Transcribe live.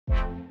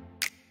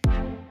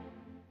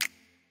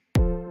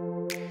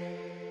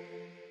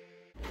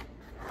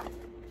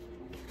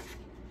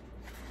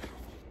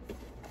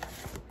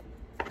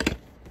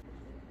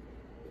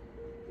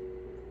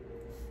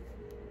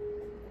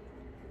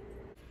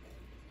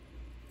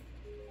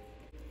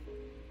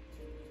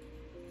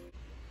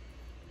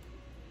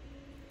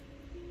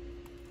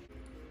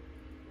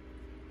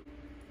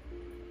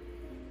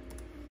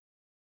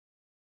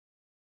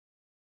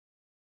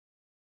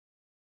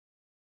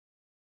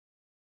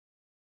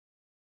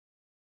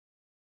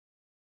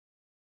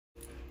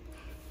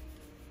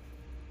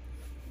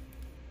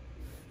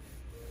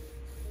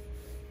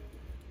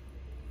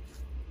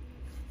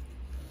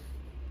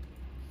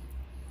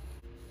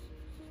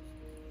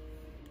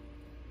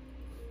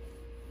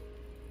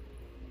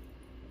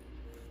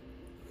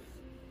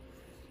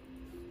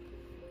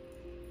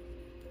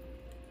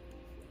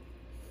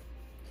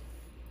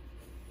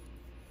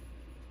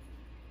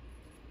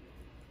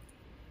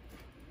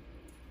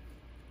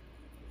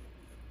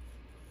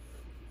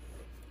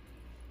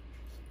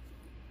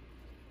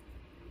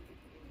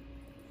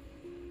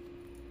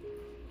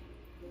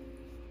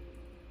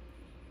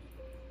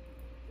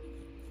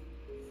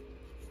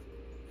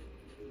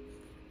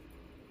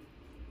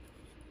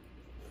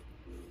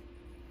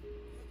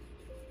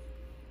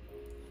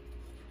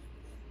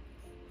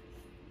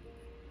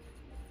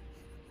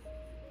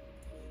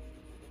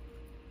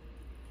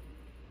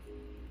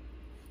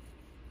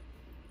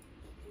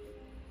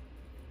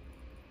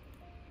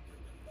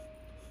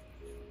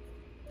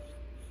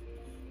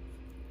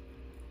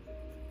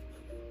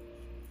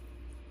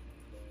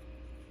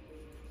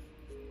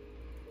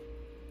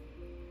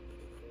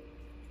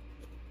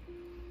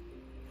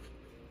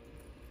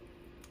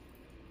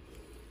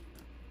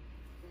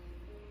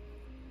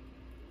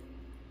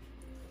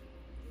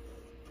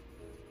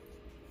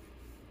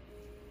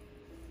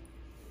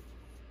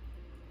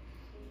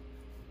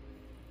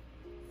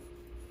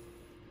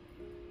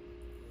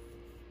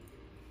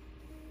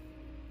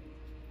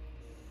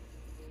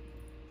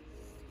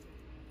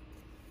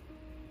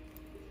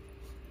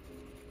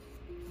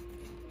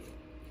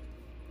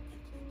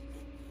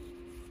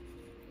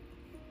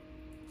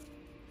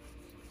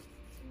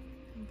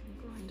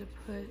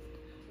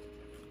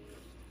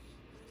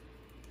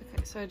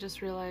Okay, so I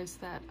just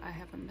realized that I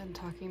haven't been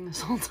talking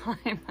this whole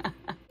time.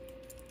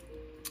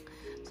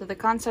 So the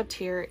concept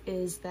here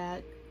is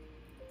that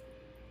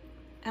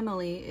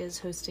Emily is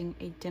hosting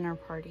a dinner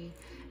party,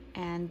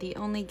 and the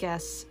only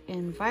guests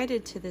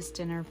invited to this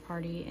dinner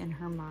party in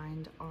her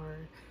mind are,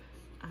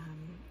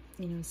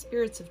 you know,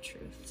 spirits of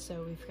truth.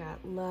 So we've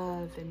got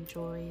love and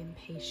joy and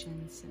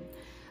patience and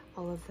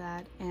all of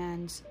that.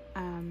 And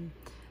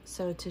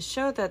so to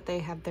show that they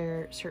have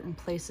their certain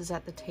places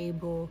at the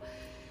table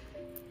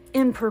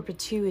in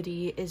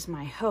perpetuity is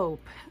my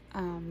hope.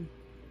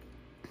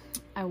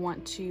 I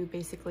want to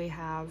basically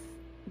have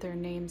their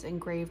names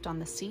engraved on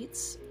the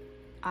seats.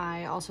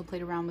 I also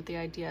played around with the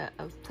idea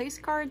of place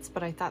cards,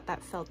 but I thought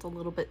that felt a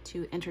little bit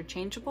too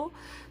interchangeable.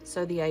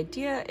 So the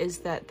idea is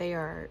that they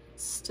are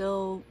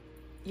still,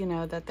 you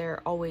know, that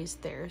they're always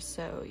there.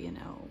 So, you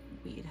know,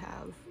 we'd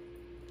have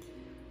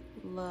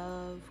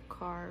love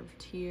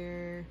carved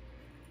here.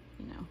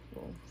 You know,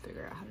 we'll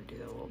figure out how to do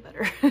that a little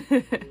better.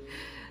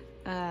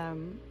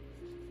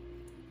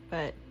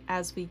 But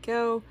as we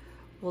go,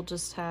 we'll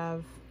just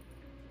have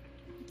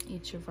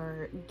each of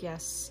our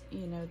guests,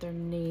 you know, their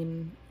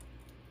name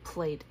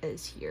plate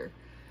is here.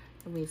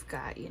 And we've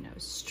got, you know,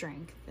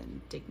 strength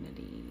and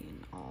dignity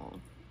and all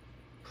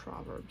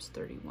Proverbs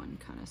 31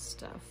 kind of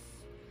stuff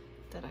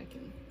that I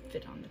can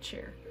fit on the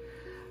chair.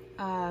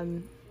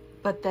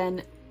 But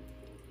then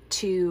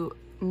to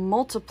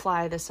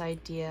multiply this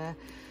idea,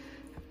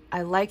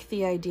 I like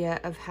the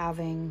idea of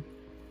having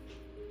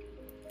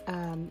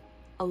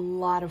a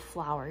lot of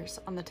flowers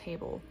on the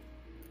table.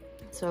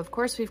 So of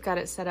course we've got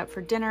it set up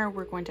for dinner.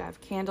 We're going to have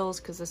candles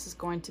because this is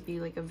going to be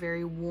like a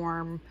very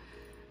warm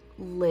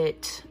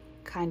lit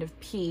kind of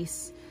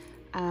piece.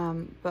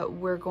 But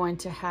we're going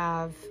to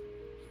have,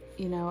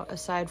 you know,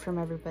 aside from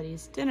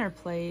everybody's dinner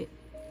plate,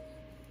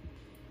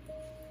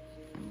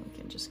 and we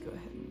can just go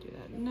ahead and do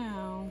that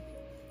now,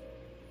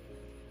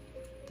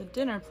 the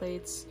dinner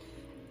plates,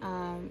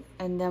 and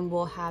then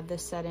we'll have the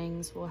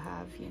settings. We'll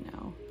have, you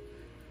know,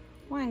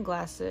 wine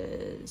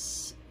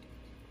glasses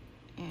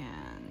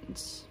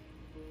and,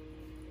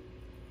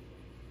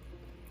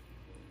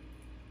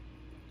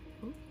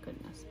 oh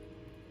goodness.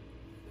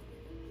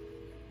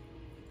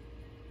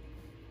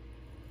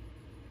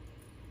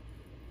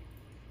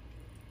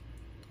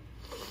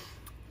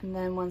 And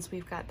then once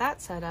we've got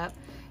that set up,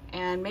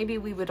 and maybe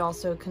we would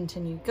also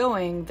continue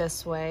going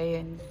this way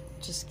and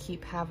just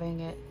keep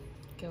having it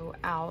go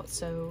out.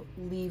 So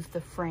leave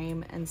the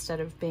frame instead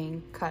of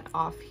being cut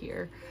off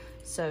here.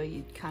 So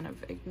you'd kind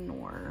of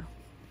ignore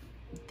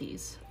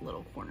these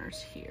little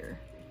corners here,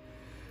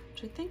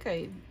 which I think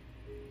I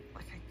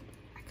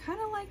kind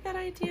of like that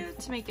idea,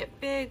 to make it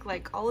big.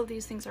 Like, all of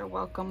these things are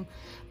welcome,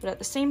 but at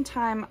the same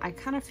time, I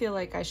kind of feel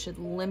like I should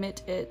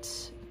limit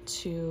it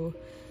to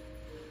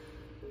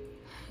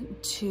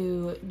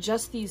to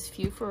just these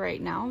few for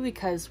right now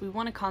because we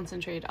want to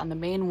concentrate on the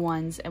main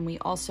ones and we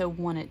also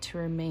want it to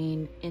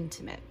remain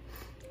intimate.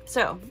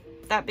 So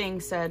that being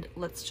said,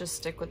 let's just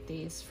stick with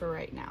these for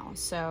right now.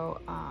 So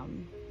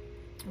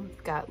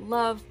we've got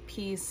love,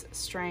 peace,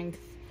 strength,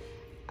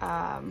 joy,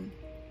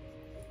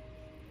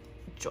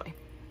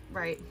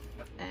 right?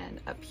 And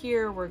up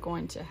here we're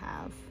going to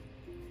have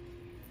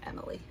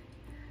Emily.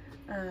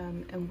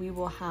 And we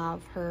will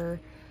have her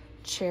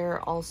chair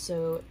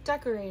also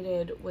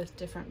decorated with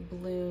different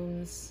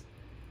balloons,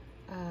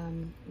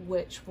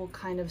 which will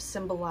kind of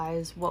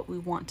symbolize what we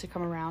want to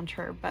come around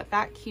her. But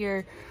back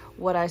here,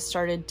 what I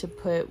started to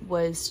put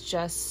was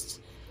just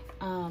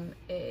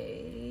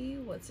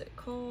what's it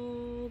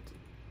called?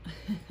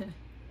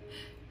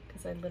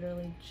 Because I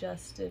literally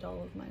just did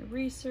all of my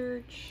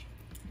research.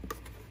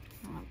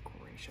 Oh,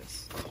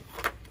 gracious.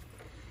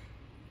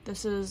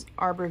 This is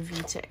Arbor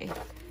Vitae.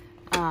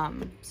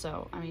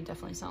 So, I mean,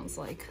 definitely sounds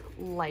like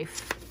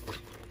life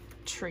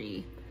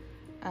tree.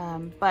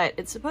 But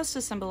it's supposed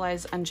to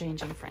symbolize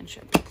unchanging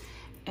friendship.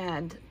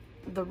 And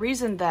the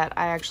reason that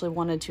I actually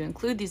wanted to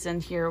include these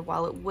in here,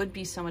 while it would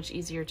be so much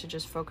easier to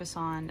just focus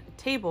on a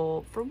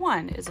table, for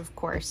one, is of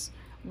course,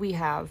 we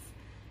have,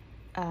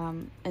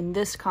 in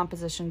this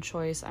composition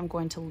choice, I'm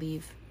going to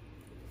leave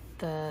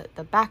the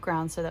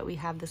background so that we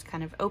have this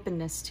kind of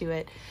openness to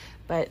it.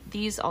 But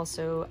these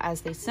also,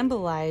 as they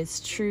symbolize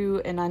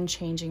true and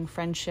unchanging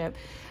friendship,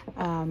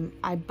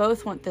 I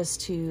both want this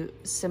to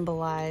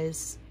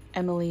symbolize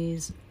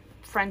Emily's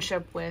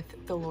friendship with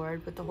the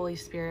Lord, with the Holy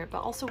Spirit, but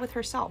also with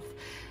herself,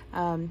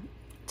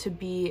 to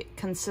be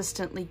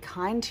consistently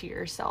kind to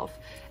yourself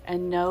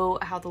and know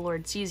how the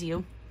Lord sees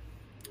you.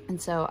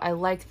 And so I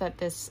like that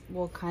this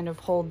will kind of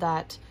hold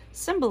that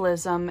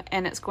symbolism,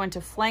 and it's going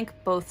to flank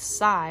both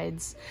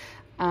sides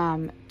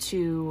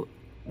to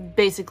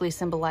basically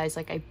symbolize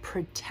like a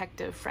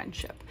protective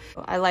friendship.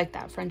 I like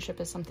that.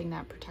 Friendship is something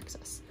that protects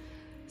us.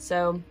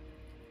 So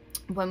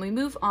when we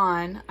move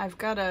on, I've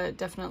got to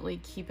definitely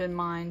keep in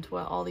mind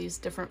what all these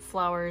different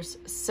flowers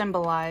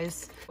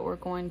symbolize. We're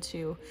going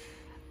to,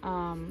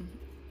 you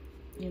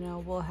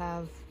know, we'll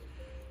have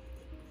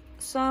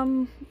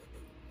some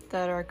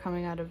that are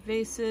coming out of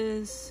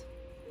vases,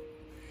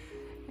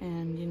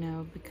 and you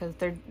know, because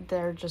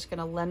they're just going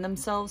to lend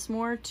themselves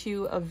more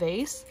to a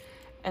vase.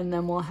 And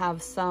then we'll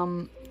have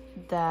some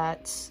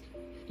that,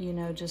 you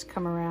know, just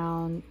come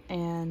around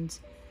and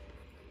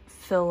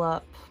fill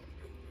up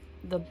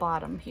the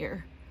bottom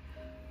here.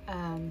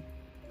 And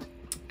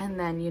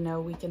then, you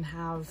know, we can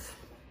have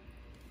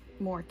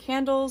more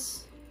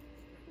candles.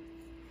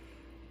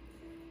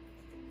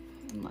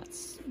 And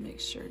let's make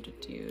sure to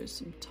do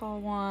some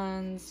tall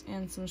ones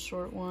and some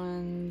short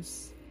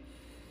ones.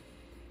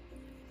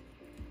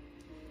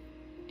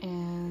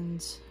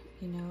 And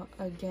you know,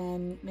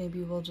 again,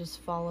 maybe we'll just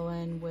follow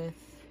in with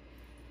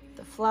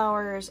the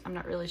flowers. I'm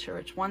not really sure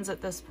which ones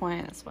at this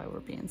point. That's why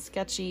we're being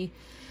sketchy.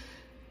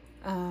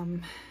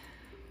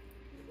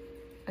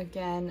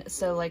 Again,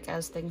 so like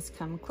as things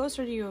come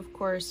closer to you, of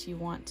course, you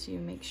want to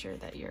make sure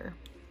that you're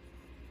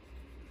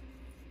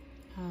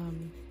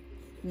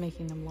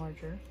making them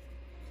larger,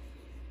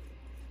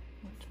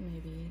 which may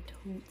be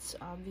totes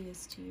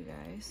obvious to you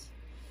guys.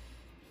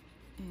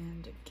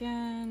 And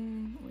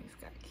again,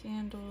 we've got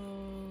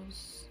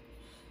candles.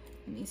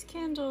 And these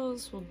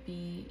candles will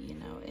be, you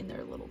know, in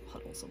their little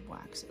puddles of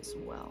wax as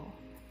well.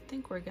 I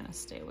think we're gonna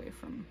stay away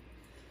from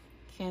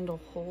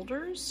candle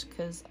holders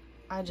because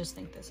I just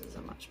think this is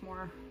a much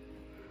more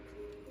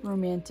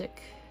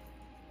romantic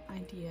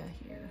idea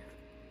here.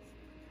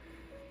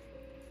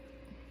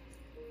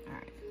 All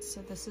right,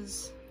 so this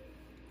is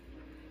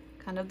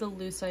kind of the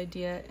loose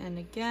idea. And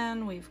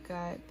again, we've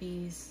got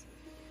these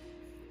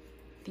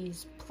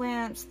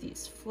plants,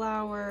 these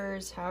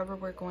flowers, however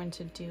we're going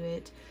to do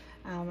it.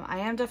 I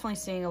am definitely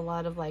seeing a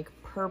lot of like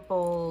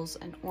purples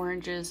and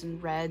oranges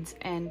and reds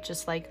and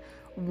just like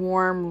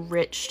warm,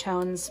 rich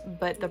tones,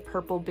 but the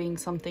purple being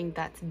something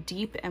that's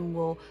deep and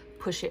will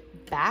push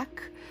it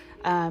back,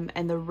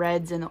 and the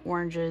reds and the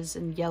oranges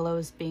and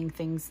yellows being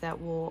things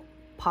that will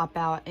pop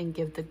out and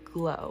give the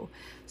glow.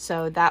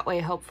 So that way,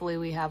 hopefully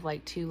we have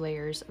like 2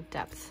 layers of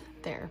depth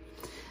there.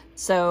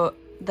 So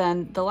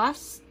then the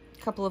last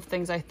couple of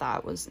things I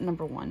thought was,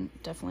 number one,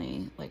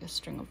 definitely like a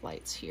string of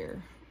lights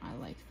here. I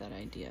like that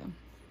idea.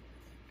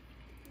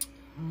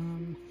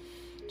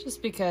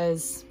 Just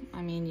because,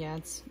 I mean, yeah,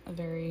 it's a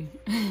very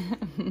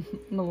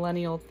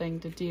millennial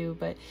thing to do,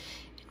 but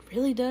it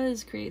really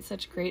does create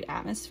such great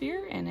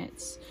atmosphere, and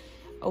it's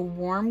a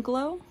warm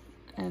glow,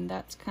 and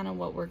that's kind of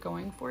what we're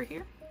going for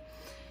here,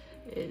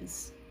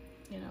 is,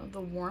 you know,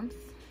 the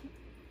warmth.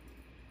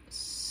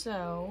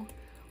 So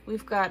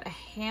we've got a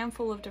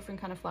handful of different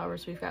kind of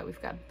flowers. We've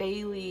got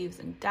bay leaves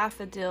and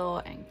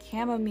daffodil and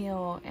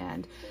chamomile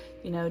and,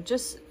 you know,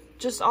 just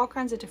all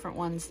kinds of different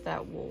ones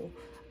that will,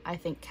 I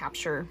think,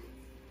 capture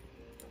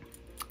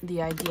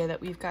the idea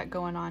that we've got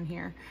going on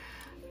here.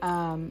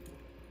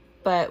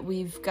 But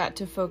we've got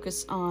to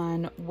focus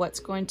on what's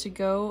going to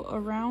go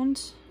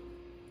around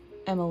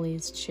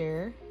Emily's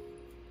chair.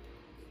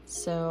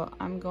 So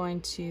I'm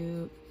going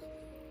to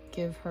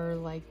give her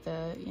like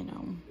the, you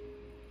know,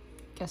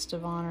 guest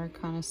of honor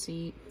kind of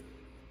seat.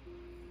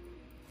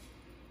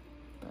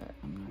 But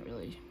I'm not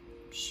really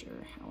sure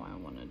how I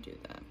want to do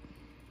that.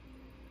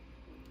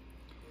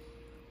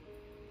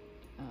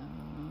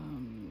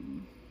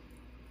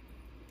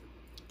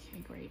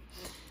 Okay, great.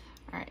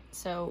 All right,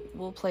 so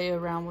we'll play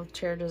around with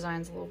chair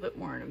designs a little bit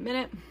more in a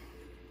minute.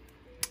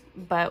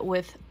 But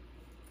with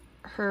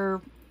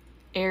her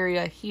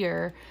area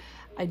here,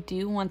 I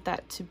do want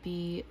that to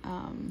be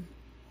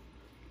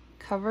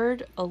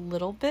covered a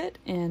little bit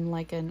in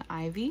like an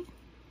ivy.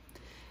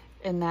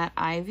 And that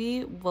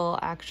ivy will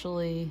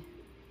actually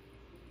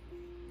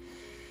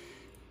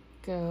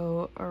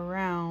go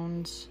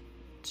around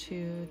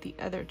to the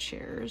other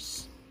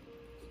chairs.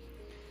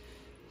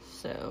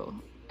 So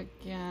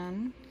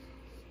again,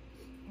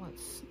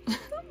 let's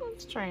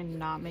try and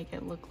not make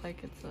it look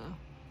like it's a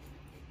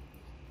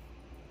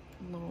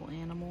little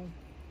animal.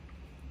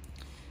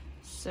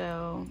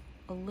 So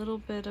a little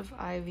bit of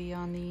ivy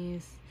on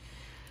these.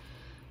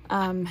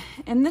 And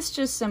this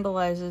just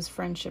symbolizes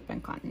friendship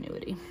and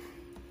continuity.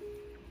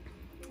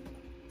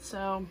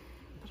 So,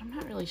 but I'm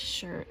not really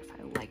sure if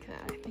I like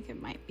that. I think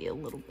it might be a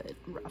little bit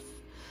rough.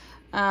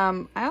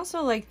 I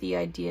also like the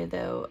idea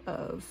though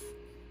of,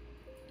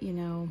 you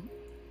know,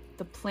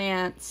 the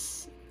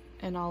plants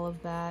and all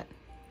of that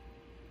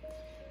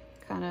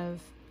kind of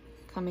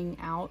coming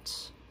out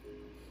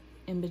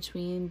in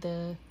between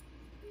the,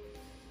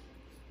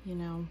 you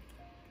know,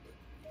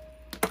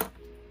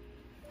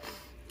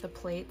 the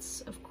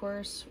plates, of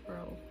course, where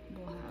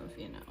we'll have,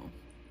 you know,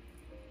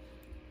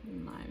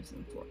 knives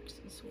and forks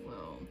as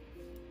well.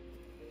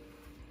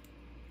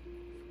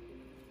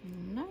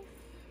 Knife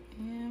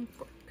and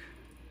fork.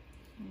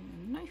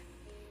 And knife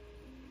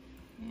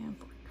and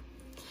fork.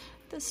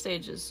 This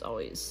stage is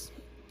always,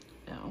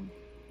 you know,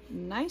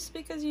 nice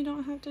because you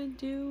don't have to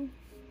do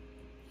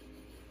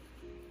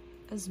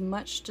as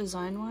much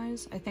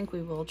design-wise. I think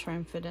we will try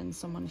and fit in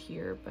someone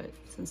here, but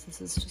since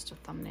this is just a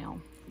thumbnail,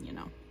 you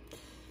know,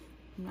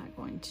 I'm not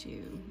going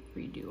to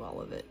redo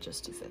all of it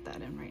just to fit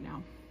that in right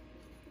now.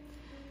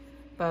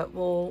 But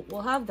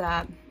we'll have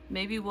that.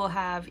 Maybe we'll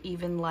have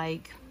even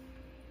like,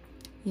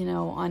 you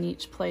know, on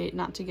each plate,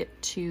 not to get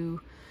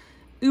too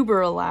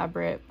uber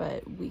elaborate,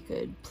 but we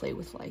could play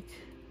with like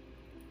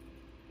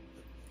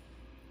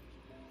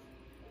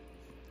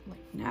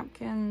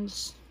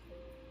napkins,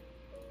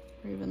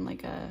 or even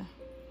like a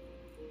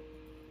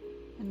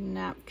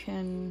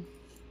napkin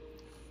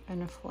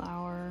and a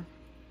flower.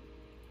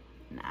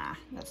 Nah,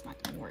 that's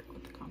not gonna work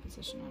with the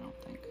composition, I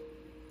don't think.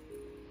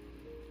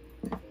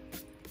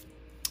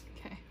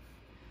 Okay.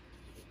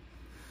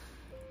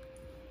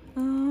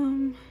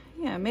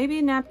 Yeah,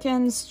 maybe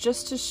napkins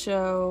just to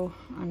show,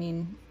 I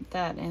mean,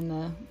 that and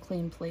the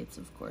clean plates,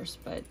 of course,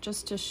 but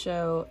just to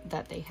show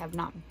that they have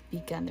not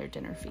begun their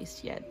dinner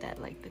feast yet,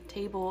 that like the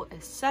table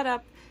is set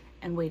up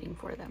and waiting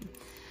for them.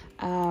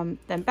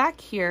 Then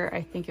back here,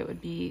 I think it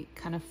would be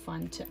kind of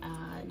fun to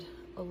add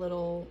a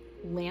little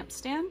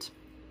lampstand.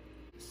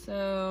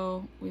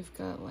 So we've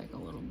got like a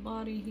little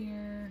body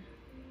here,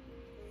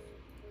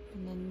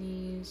 and then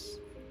these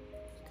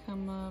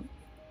come up.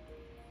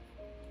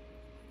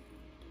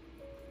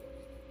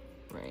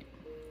 Right.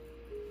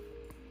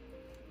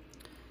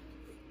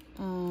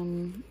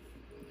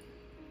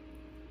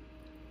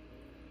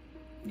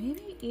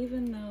 Maybe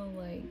even though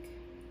like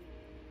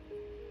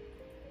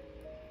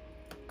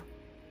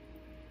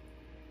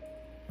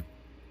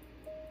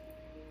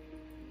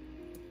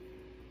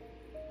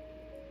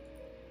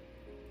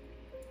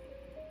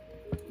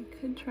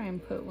could try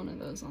and put one of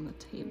those on the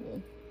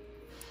table.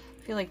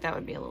 I feel like that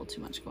would be a little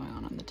too much going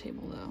on the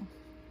table though.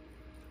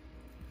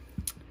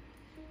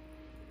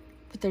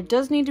 But there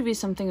does need to be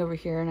something over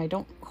here, and I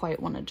don't quite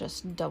want to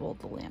just double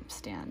the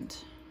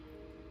lampstand.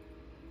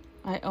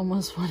 I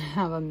almost want to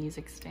have a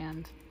music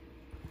stand.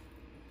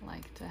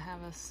 Like to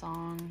have a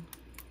song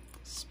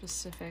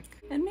specific.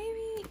 And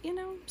maybe, you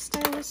know,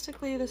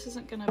 stylistically this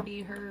isn't gonna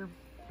be her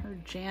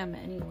jam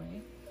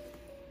anyway.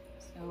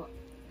 So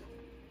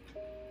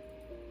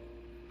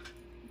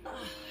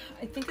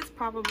I think it's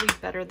probably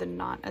better than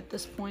not at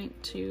this point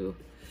to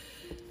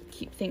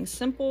keep things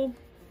simple.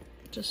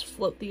 Just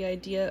float the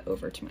idea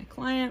over to my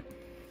client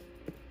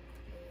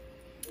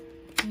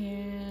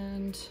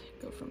and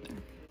go from there.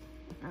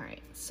 All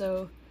right,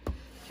 so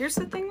here's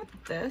the thing with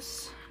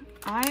this.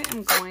 I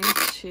am going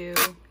to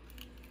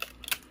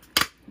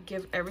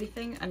give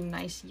everything a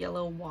nice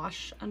yellow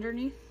wash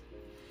underneath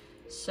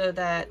so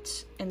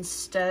that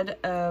instead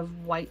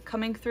of white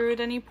coming through at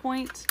any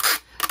point,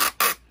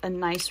 a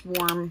nice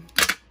warm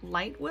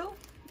light will.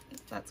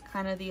 That's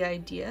kind of the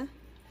idea.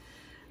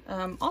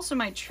 Also,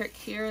 my trick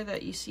here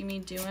that you see me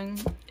doing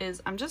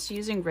is I'm just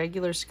using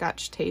regular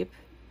Scotch tape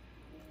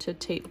to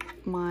tape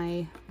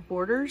my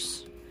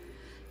borders.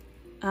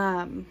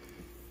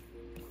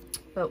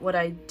 But what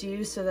I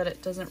do so that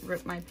it doesn't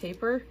rip my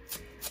paper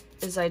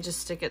is I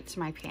just stick it to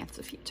my pants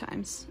a few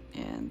times,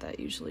 and that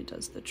usually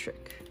does the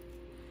trick.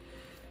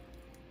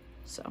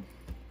 So.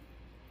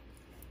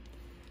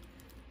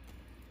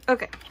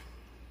 Okay.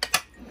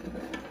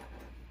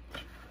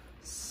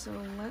 So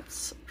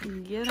let's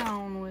get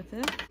on with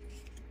it.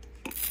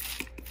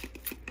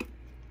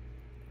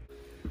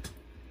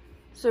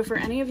 So for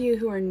any of you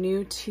who are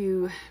new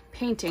to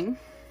painting,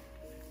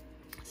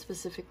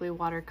 specifically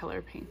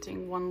watercolor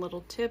painting, one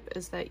little tip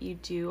is that you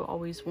do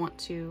always want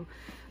to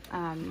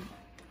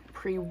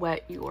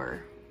pre-wet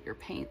your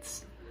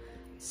paints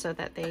so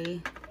that they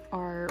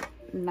are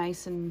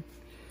nice and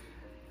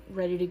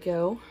ready to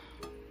go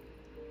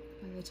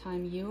by the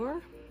time you are.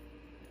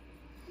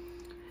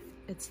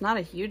 It's not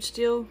a huge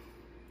deal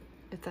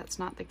if that's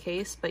not the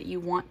case, but you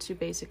want to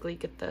basically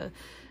get the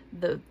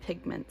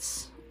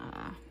pigments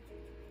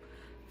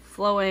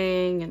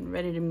flowing and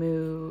ready to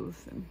move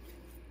and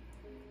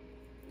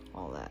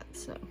all that.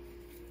 So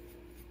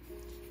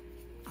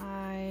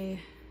I,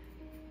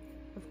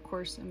 of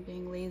course, am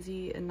being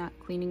lazy and not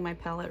cleaning my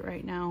palette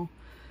right now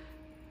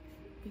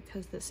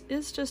because this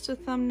is just a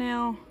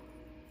thumbnail.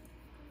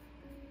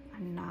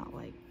 I'm not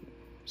like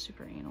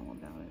super anal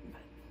about it,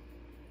 but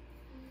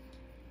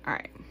all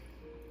right.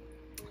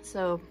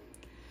 So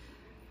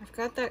I've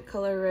got that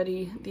color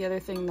ready. The other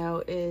thing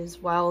though is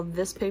while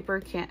this paper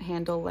can't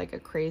handle like a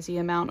crazy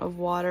amount of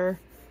water,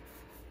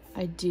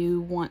 I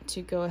do want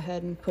to go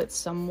ahead and put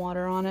some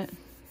water on it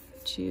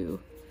to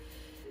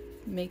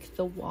make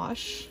the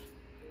wash.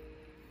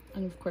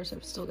 And of course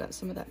I've still got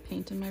some of that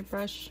paint in my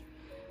brush,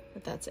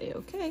 but that's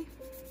a-okay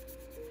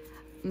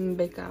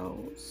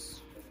because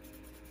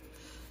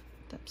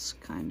that's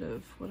kind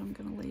of what I'm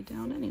gonna lay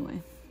down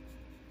anyway.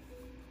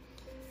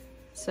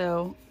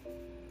 So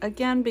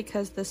again,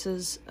 because this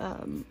is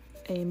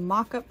a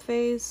mock-up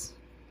phase,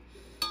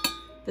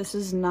 this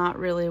is not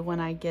really when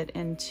I get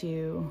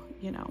into,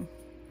 you know,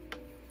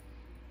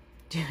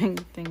 doing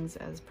things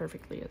as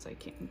perfectly as I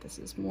can. This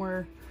is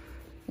more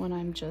when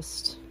I'm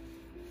just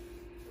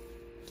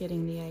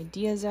getting the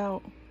ideas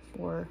out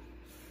for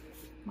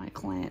my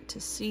client to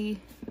see,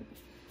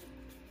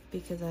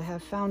 because I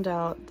have found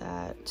out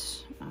that,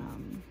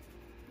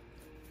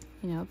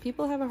 you know,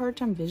 people have a hard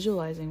time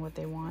visualizing what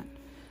they want.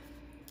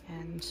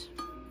 And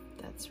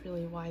that's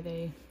really why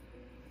they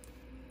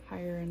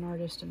hire an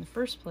artist in the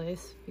first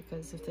place,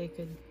 because if they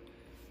could,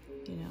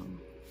 you know,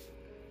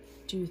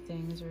 do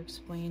things or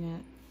explain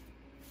it,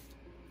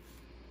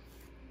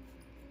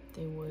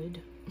 they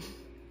would.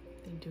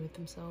 They'd do it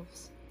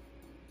themselves.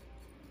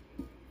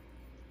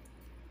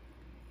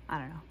 I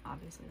don't know.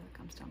 Obviously that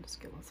comes down to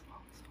skill as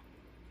well. So.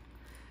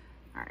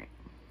 All right.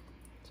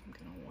 So I'm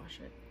gonna wash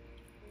it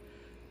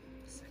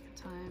second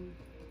time.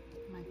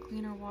 My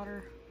cleaner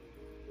water,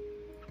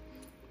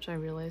 which I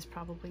realize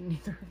probably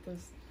neither of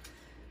those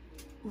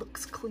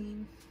looks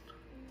clean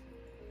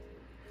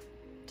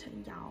to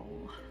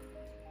y'all.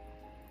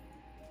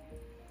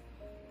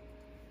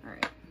 All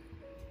right.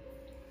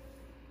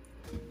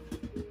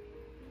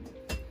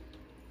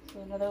 So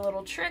another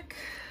little trick,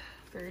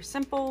 very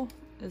simple,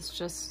 is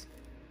just,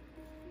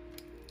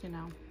 you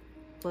know,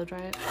 blow dry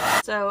it.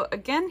 So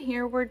again,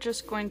 here we're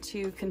just going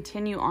to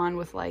continue on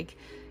with like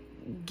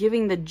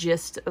giving the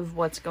gist of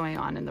what's going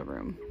on in the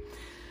room.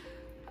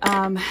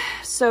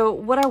 So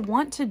what I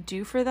want to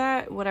do for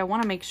that, what I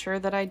want to make sure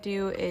that I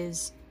do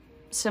is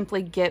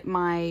simply get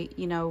my,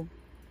 you know,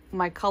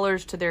 my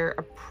colors to their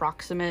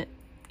approximate,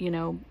 you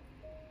know,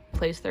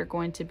 place they're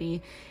going to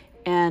be.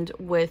 And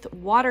with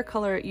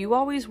watercolor, you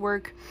always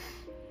work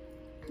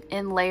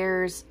in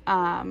layers,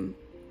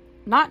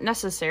 not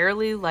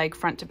necessarily like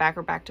front to back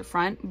or back to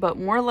front, but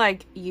more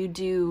like you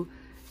do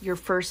your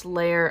first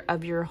layer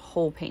of your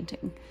whole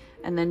painting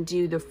and then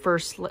do the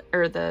first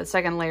or the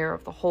second layer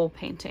of the whole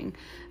painting.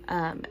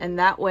 And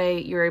that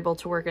way you're able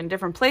to work in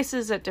different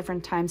places at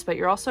different times, but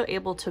you're also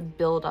able to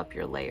build up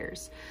your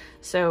layers.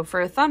 So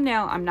for a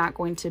thumbnail, I'm not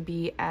going to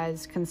be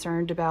as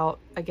concerned about,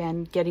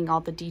 again, getting all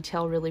the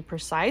detail really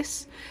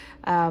precise.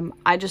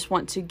 I just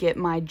want to get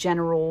my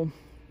general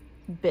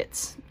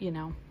bits, you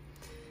know,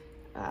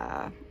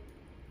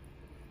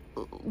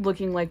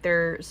 looking like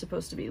they're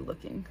supposed to be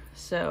looking.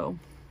 So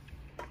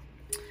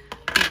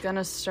I'm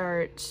gonna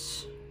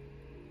start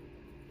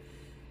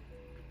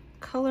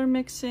color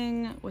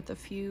mixing with a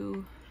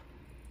few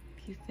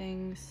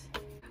things,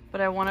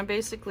 but I want to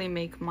basically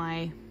make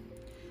my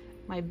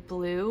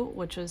blue,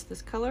 which is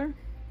this color.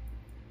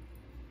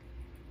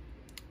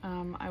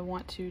 I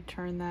want to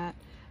turn that.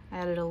 I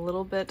added a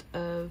little bit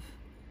of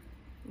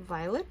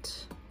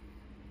violet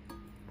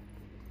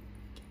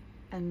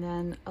and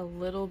then a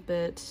little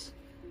bit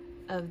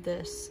of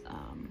this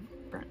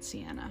burnt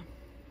sienna,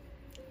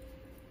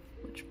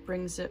 which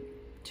brings it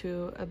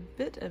to a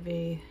bit of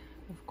a,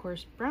 of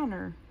course,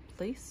 browner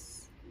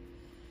place.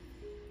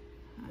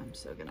 I'm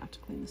so gonna have to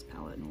clean this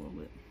palette in a little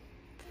bit.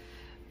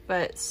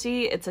 But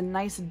see, it's a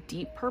nice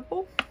deep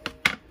purple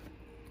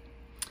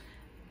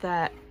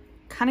that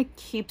kind of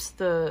keeps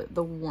the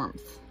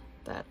warmth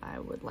that I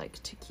would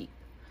like to keep.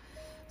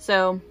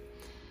 So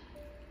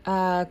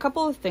a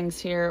couple of things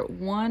here.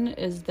 One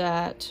is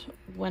that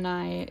when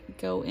I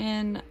go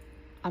in,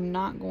 I'm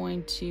not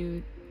going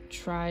to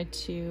try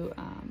to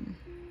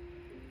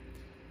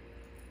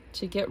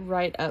get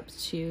right up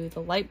to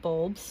the light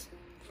bulbs.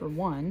 for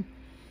one.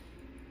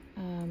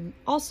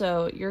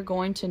 Also, you're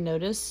going to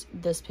notice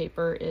this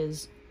paper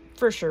is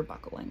for sure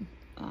buckling.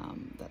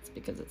 That's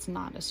because it's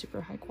not a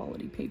super high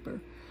quality paper.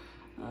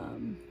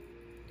 And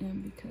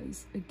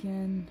because,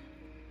 again,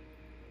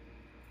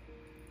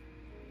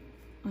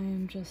 I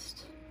am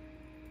just,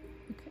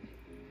 okay,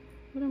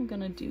 what I'm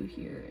gonna do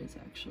here is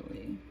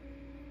actually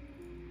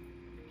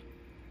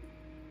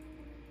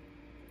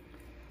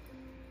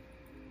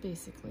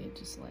basically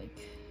just like,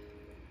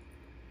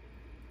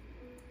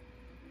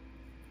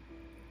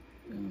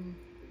 boom.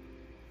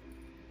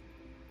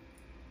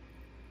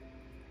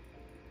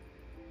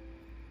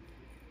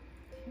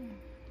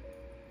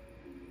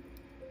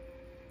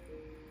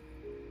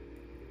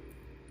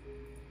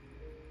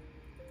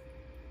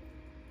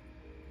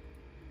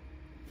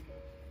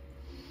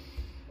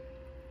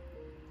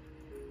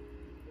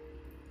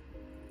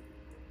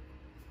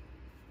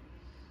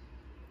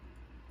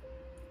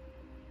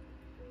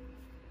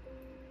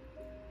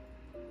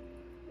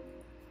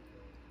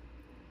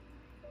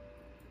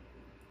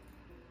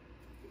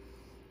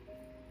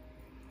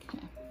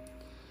 Okay.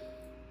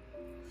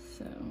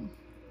 So,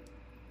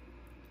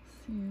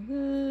 see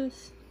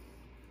this.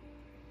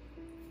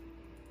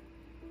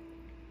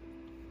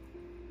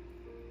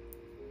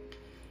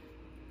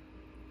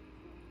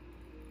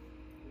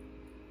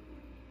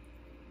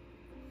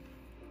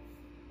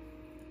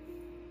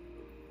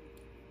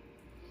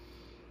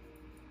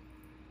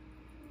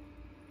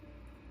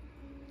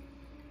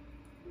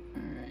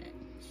 All right,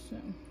 so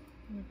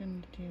we're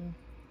going to do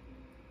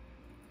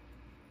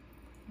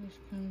this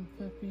kind of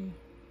puppy.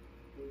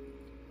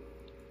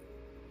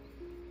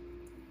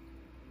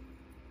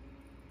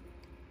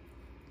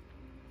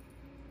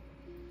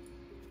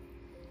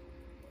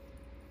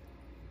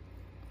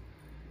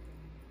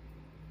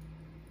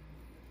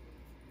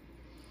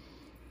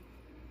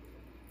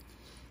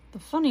 The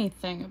funny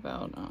thing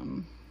about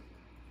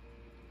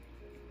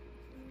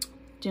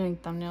doing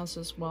thumbnails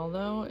as well,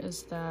 though,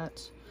 is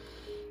that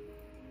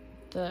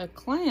the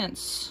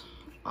clients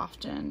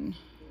often,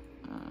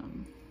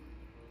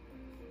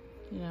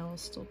 you know, will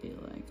still be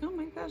like, oh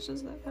my gosh,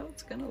 is that how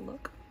it's gonna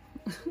look?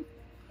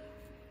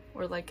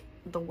 Or like,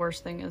 the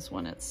worst thing is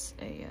when it's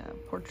a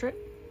portrait.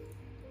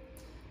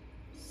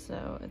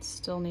 So it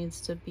still needs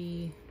to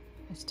be,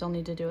 I still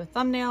need to do a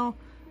thumbnail,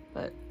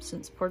 but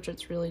since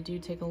portraits really do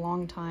take a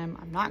long time,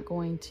 I'm not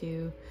going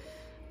to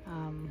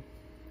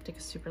take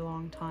a super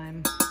long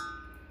time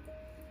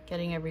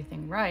getting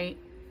everything right.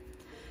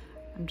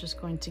 I'm just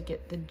going to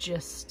get the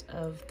gist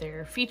of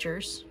their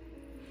features.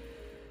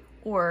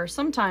 Or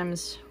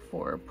sometimes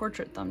for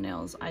portrait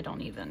thumbnails, I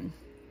don't even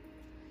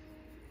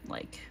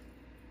like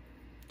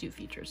do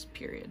features,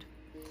 period.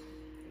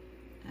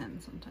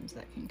 And sometimes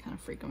that can kind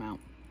of freak them out.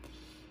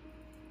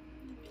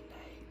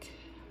 Like,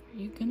 are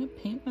you gonna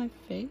paint my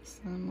face?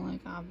 And I'm like,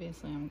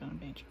 obviously I'm gonna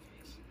paint your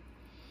face.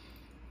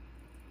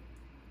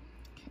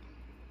 Okay.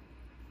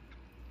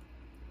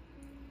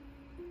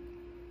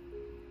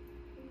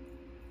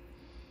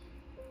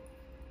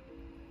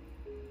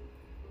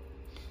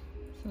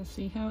 So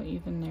see how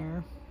even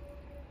there?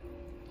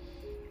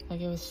 Like,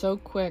 it was so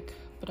quick,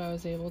 but I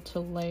was able to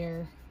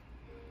layer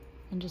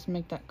and just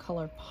make that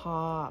color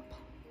pop.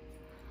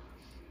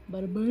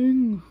 Bada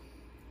bing.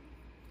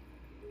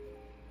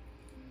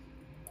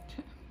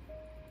 Okay.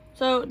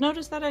 So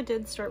notice that I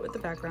did start with the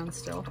background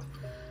still.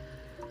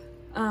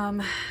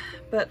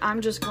 But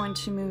I'm just going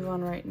to move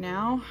on right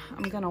now.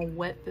 I'm gonna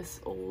wet this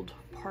old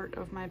part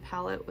of my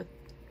palette with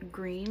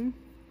green.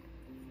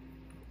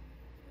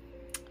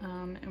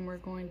 And we're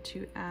going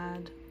to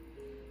add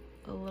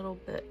a little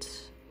bit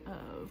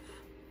of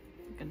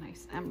like a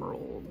nice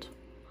emerald,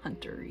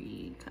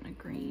 huntery kind of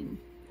green,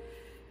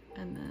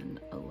 and then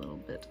a little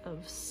bit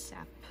of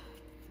sap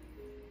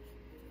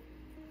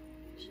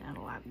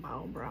shadow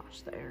eyebrow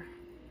brush there.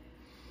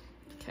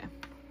 Okay,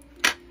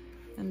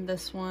 and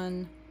this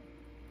one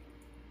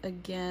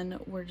again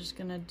we're just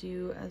gonna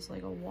do as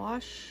like a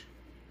wash.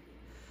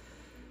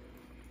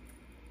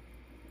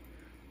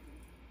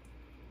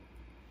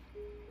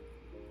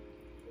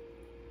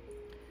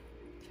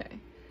 Okay,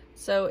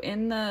 so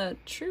in the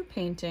true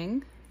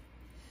painting,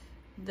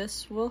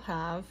 this will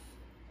have,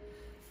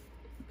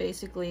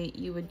 basically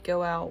you would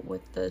go out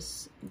with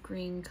this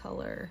green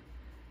color,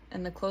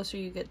 and the closer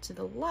you get to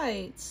the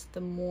lights,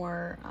 the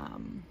more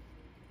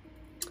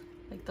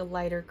like the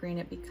lighter green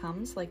it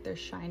becomes, like they're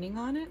shining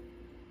on it.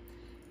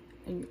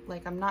 And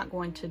like, I'm not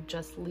going to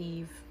just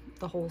leave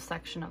the whole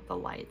section of the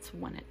lights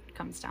when it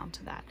comes down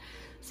to that.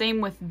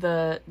 Same with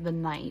the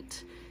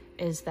night,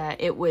 is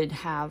that it would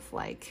have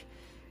like,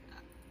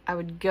 I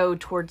would go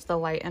towards the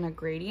light in a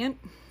gradient.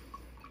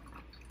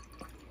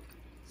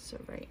 So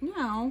right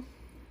now,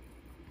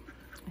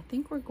 I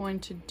think we're going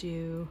to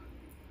do,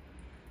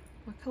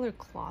 what color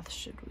cloth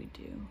should we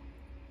do?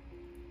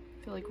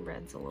 I feel like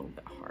red's a little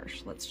bit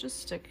harsh. Let's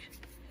just stick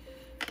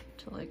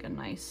to like a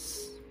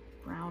nice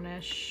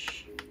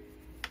brownish,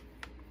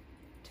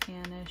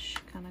 tannish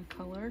kind of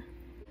color.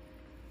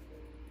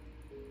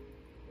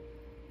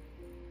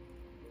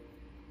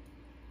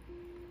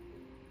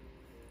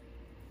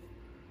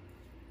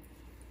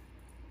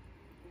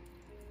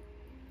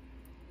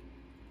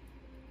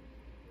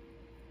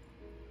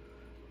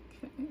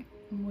 Okay,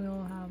 and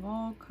we'll have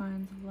all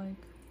kinds of like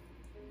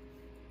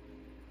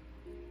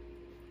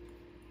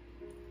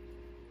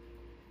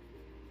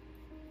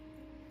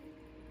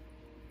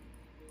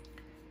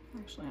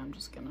actually I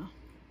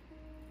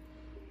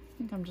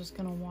think I'm just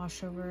gonna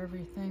wash over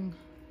everything.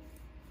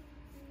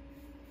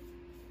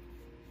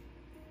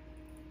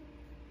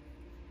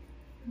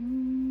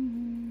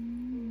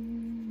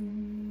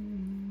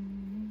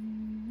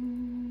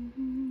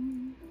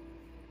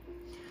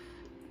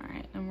 All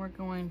right, and we're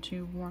going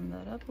to warm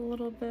that up a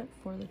little bit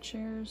for the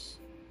chairs.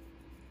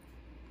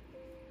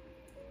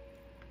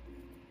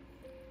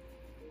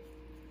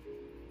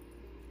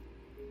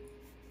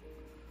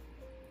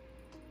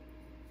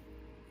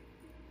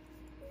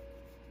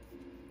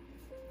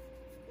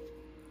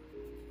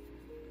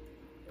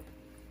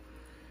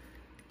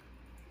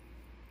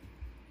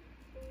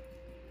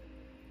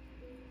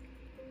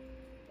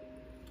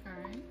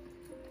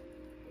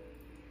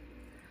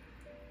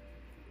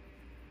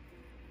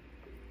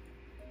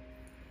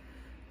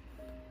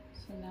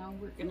 So now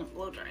we're gonna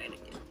blow dry it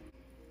again.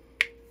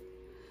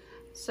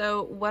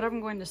 So what I'm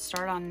going to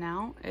start on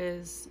now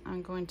is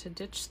I'm going to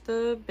ditch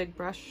the big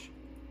brush.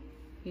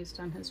 He's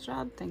done his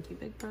job. Thank you,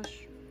 big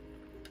brush.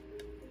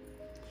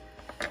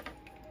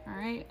 All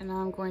right, and now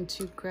I'm going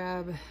to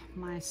grab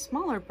my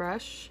smaller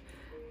brush.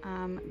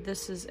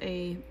 This is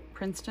a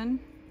Princeton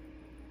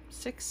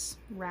 6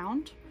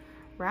 round.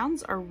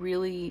 Rounds are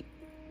really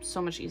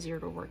so much easier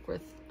to work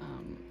with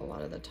a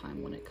lot of the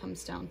time when it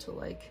comes down to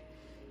like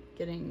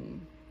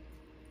getting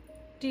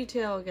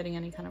detail, getting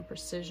any kind of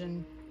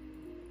precision.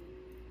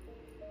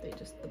 They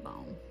just the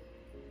bomb.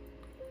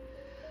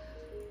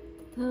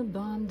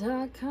 Thebomb.com,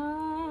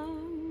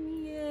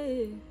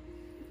 yeah.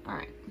 All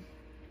right.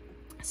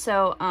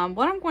 So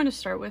what I'm going to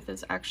start with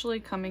is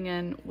actually coming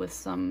in with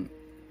some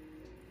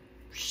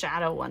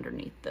shadow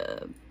underneath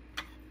the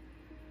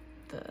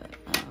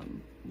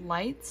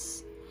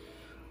lights.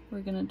 We're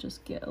gonna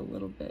just get a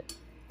little bit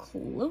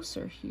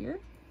closer here.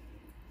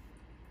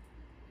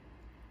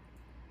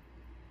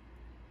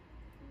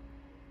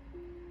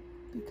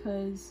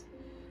 Because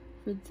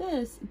for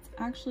this, it's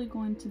actually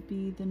going to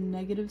be the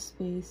negative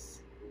space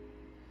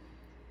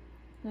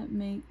that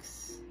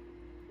makes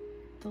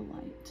the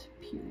light,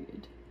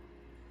 period.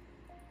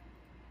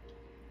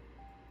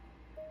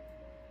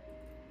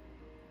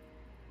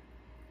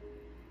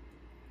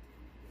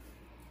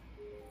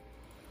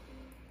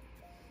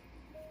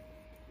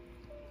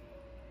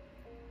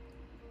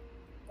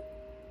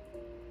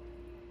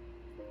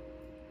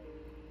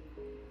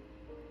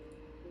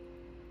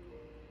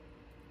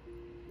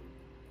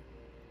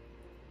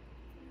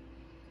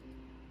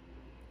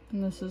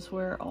 And this is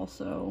where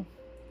also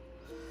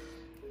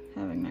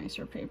having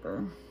nicer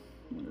paper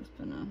would have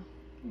been a,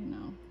 you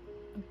know,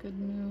 a good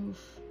move.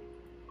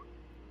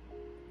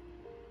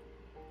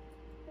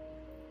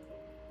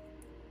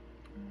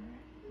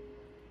 Alright.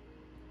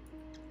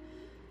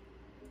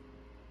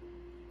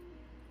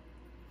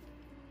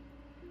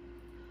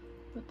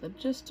 But the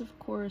gist, of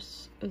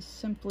course, is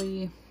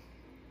simply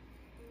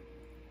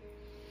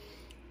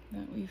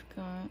that we've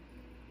got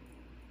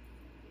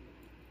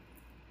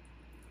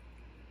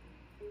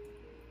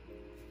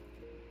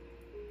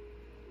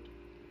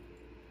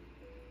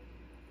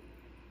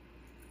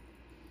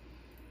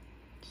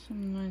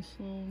some nice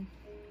little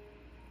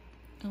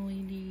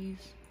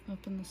LEDs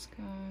up in the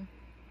sky.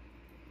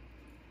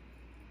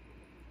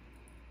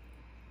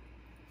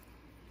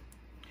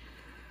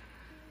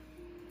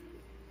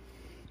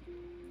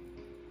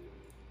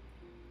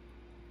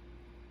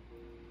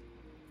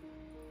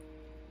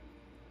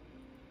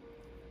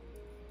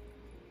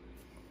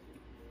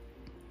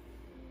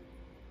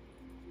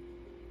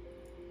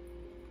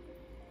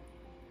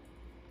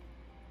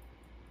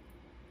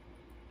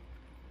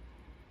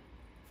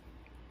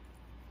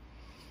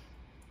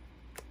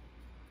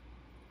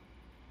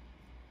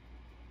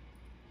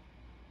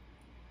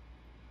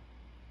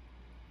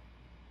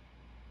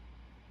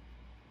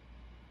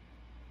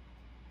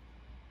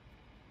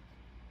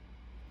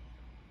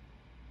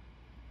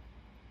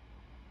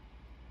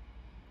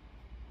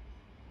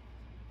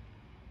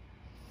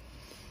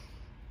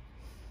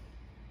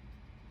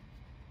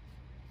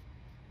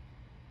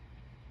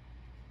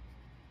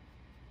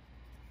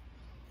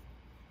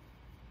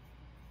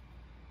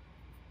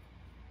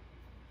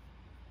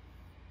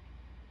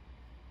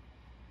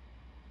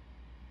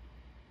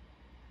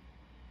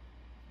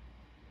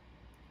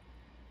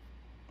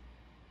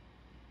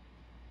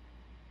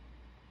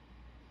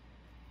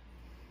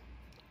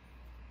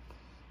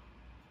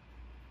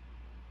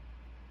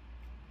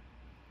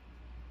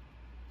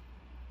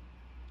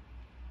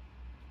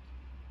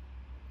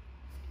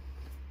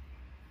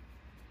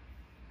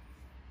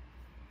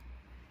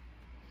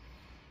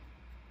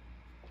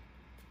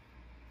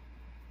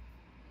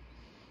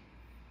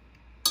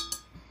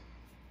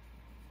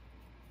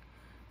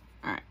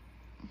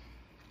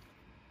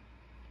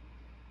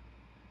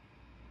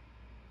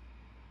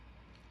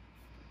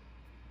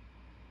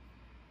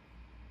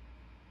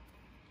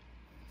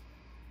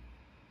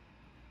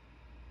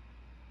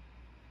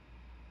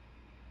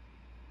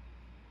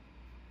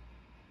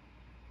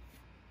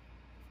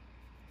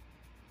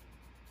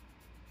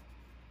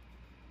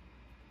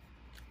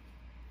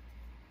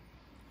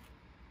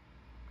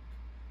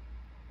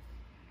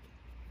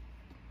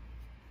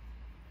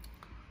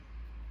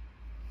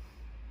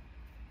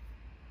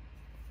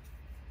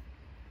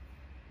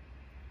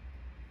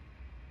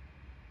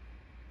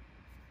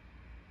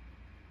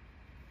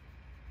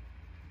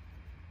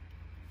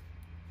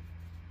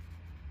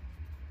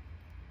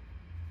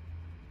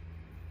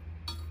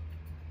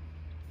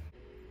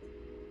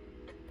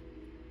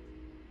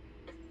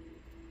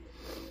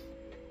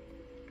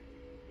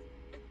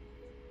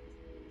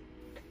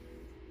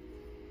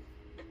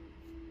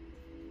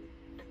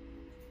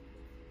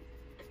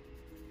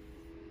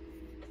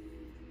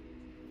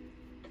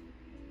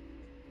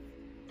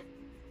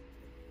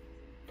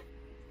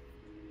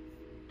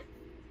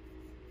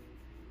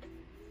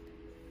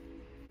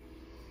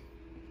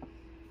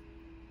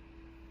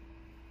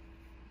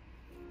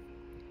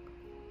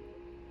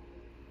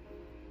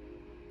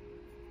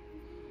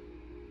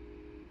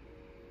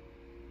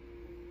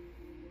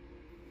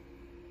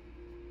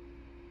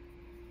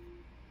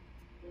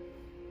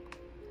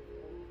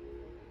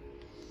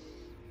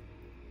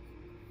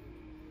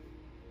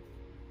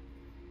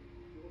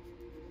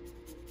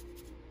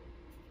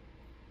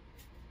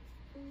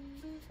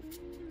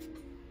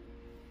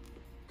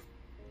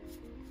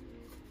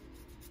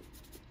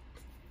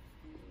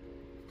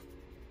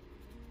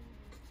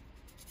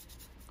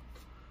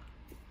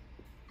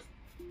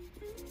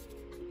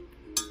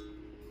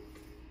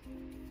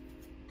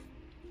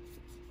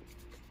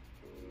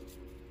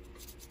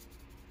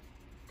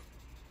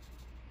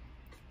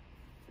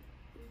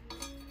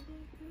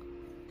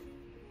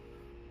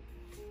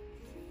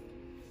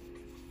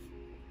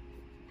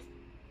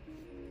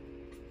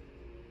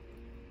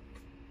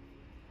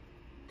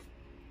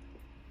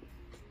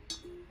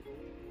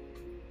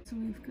 So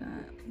we've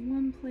got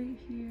one plate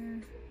here.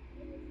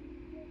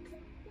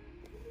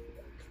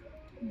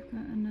 We've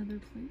got another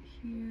plate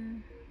here.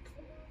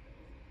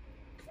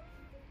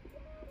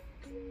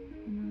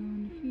 Another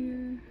one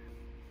here.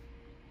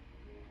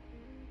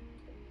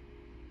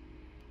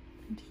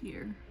 And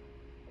here.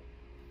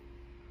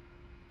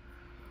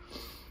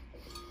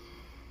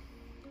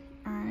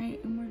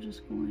 Alright, and we're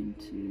just going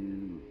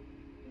to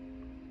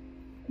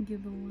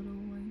give a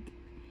little like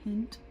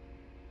hint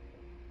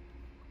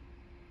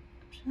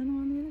of shadow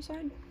on the other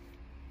side.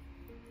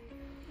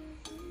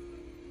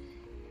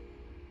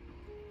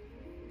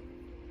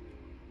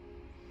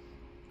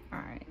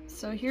 Alright,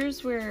 so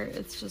here's where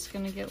it's just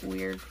gonna get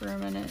weird for a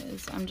minute,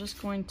 is I'm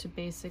just going to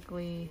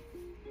basically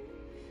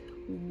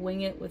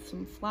wing it with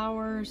some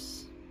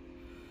flowers.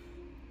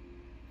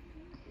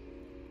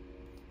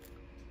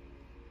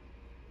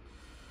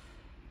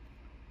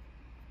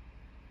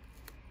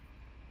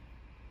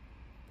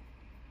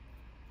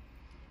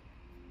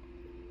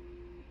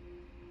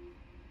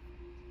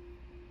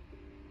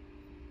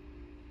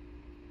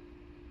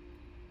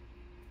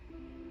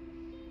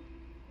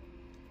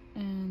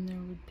 And there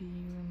would be,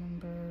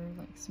 remember,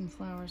 like some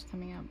flowers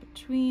coming out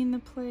between the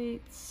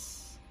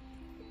plates.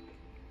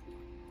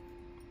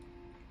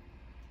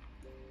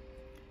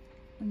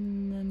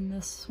 And then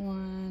this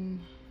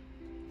one,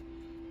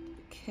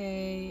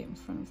 okay, in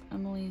front of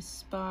Emily's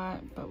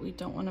spot, but we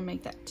don't want to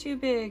make that too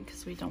big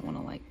because we don't want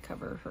to like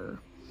cover her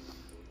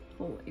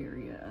whole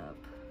area up.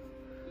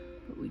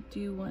 But we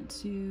do want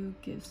to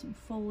give some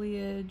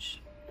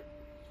foliage.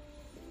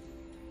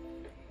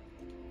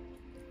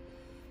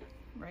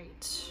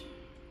 Right,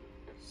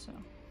 so,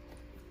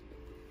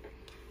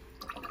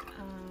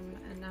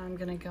 and now I'm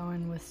gonna go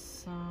in with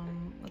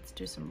some, let's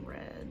do some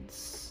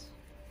reds.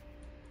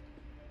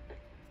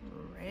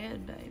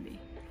 Red, baby.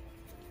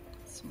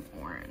 Some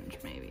orange,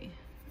 maybe.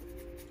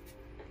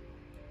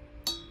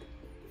 The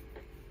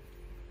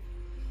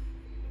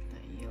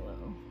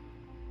yellow.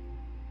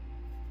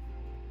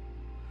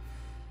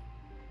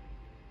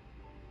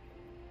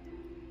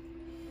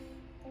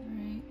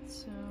 Right,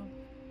 so.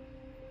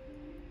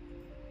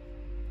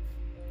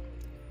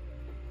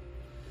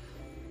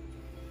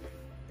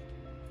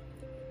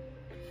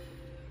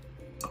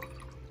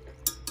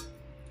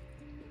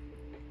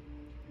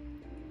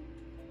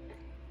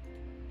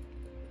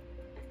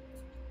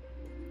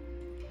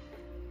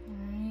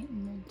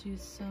 Do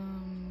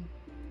some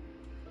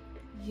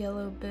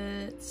yellow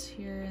bits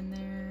here and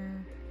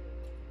there,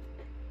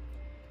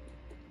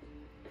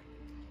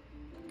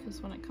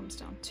 because when it comes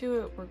down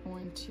to it, we're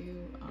going to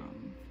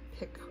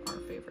pick our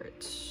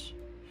favorite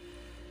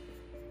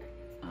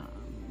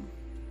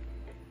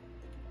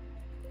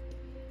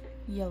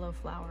yellow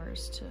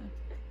flowers to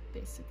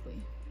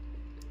basically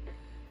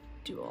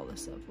do all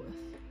this up with.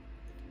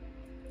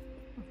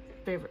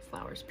 Favorite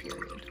flowers,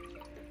 period.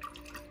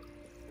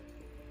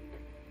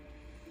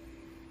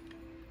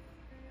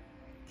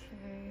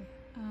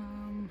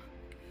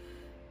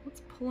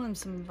 Let's pull in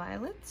some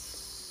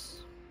violets,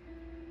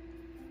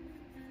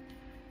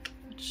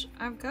 which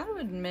I've got to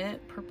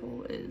admit,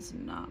 purple is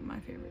not my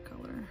favorite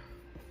color.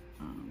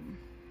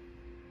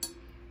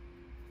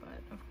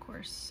 But of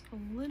course, a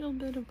little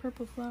bit of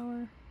purple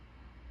flower,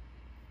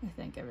 I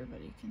think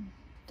everybody can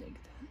dig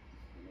that.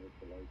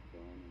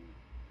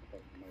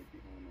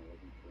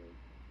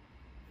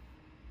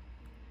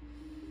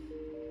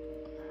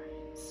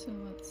 Alright, so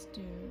let's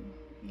do,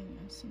 you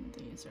know, some of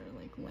these are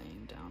like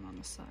laying down on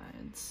the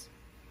sides.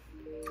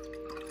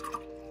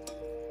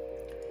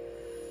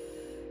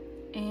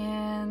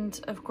 And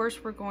of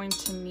course we're going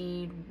to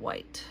need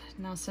white.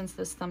 Now since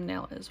this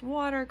thumbnail is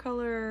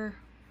watercolor,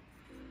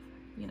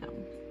 you know,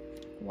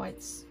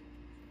 white's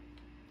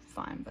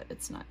fine, but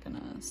it's not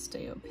gonna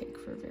stay opaque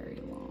for very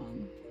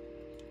long.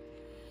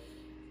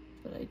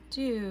 But I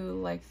do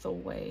like the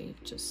way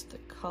just the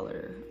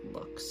color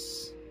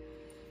looks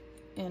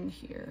in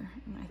here,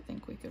 and I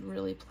think we could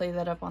really play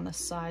that up on the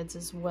sides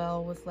as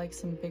well with like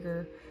some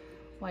bigger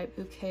white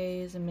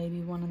bouquets and maybe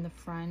one in the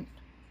front.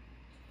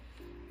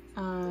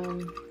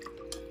 All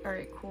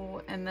right,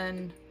 cool. And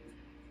then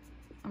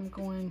I'm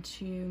going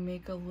to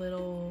make a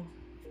little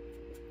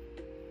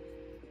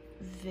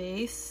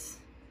vase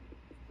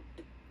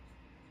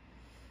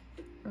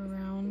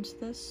around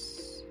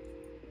this,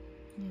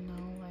 you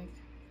know, like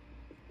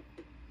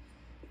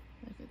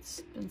it's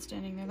been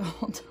standing there the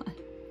whole time.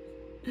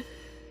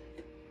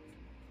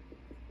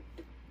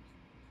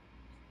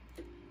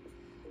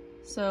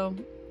 So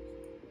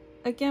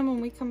again,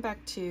 when we come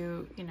back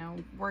to, you know,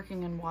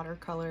 working in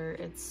watercolor,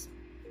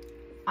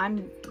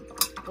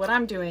 what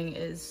I'm doing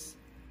is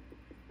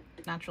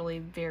naturally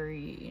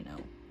very, you know,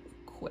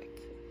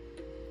 quick.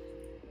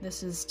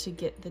 This is to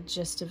get the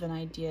gist of an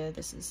idea.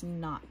 This is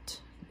not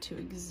to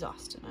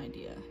exhaust an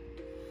idea.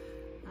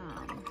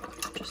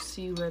 Just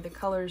see where the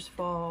colors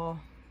fall,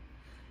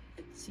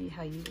 see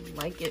how you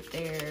like it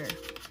there.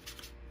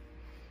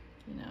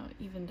 You know,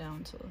 even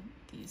down to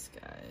these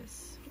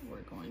guys,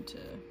 we're going to,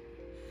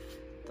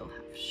 they'll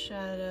have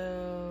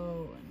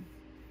shadow,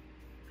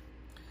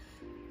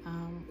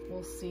 and we'll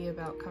we'll see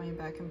about coming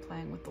back and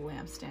playing with the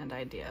lampstand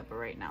idea, but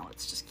right now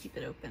let's just keep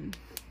it open.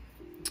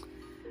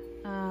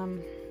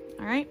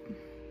 All right,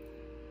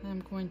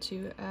 I'm going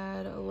to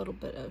add a little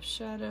bit of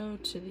shadow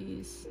to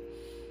these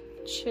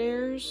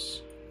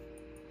chairs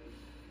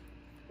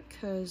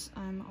because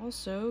I'm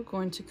also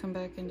going to come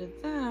back into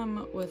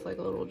them with like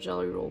a little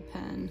jelly roll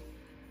pen,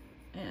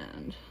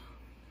 and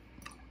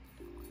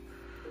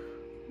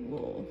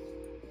we'll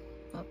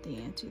up the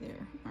ante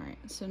there. All right,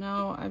 so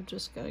now I've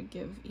just got to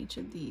give each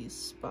of these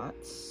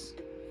spots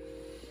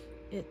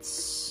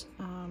its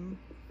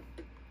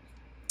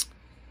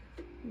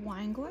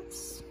wine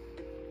glass.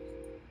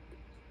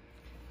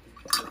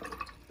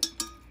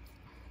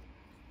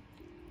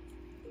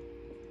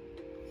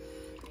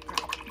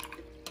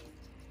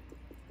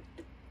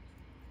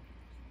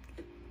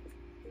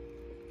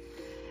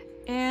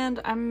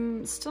 And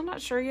I'm still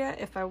not sure yet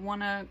if I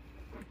want to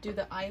do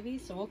the ivy,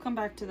 so we'll come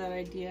back to that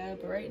idea,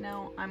 but right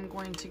now I'm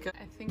going to go,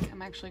 I think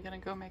I'm actually going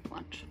to go make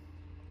lunch.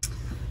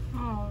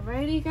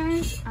 Alrighty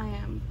guys, I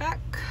am back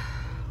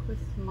with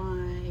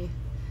my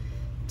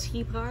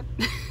teapot.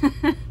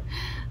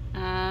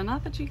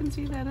 Not that you can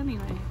see that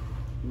anyway.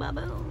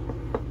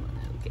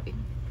 Okay.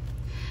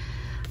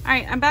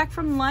 Alright, I'm back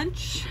from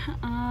lunch.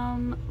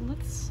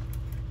 Let's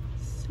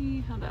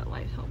see how that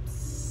light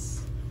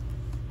helps.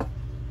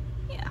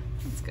 Yeah,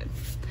 that's good.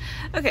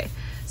 Okay,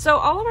 so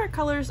all of our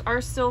colors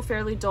are still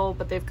fairly dull,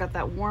 but they've got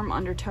that warm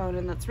undertone,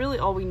 and that's really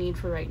all we need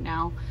for right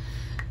now.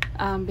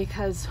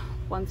 Because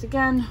once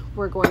again,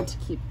 we're going to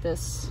keep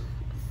this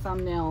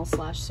thumbnail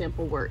 /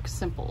 sample work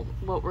simple.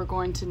 What we're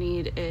going to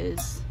need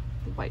is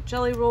the white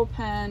jelly roll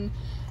pen,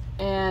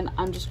 and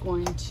I'm just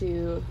going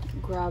to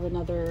grab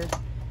another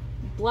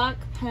black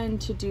pen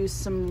to do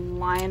some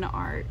line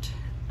art.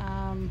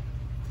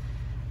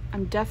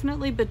 I'm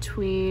definitely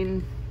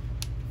between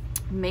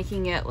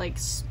making it like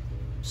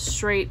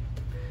straight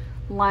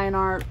line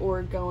art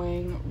or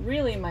going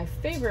really my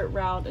favorite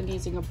route and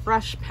using a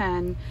brush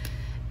pen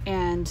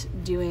and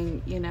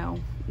doing, you know,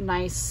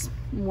 nice,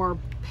 more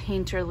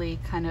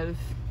painterly kind of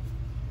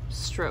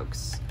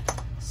strokes.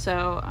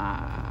 So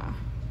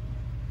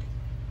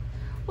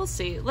we'll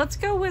see. Let's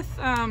go with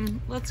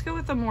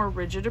a more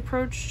rigid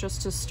approach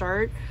just to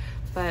start.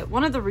 But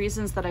one of the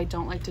reasons that I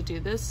don't like to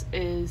do this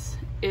is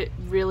it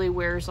really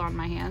wears on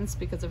my hands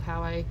because of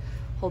how I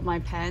hold my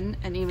pen,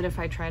 and even if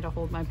I try to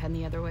hold my pen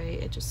the other way,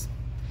 it just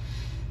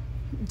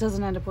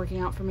doesn't end up working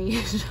out for me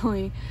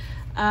usually.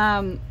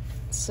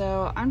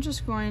 So I'm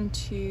just going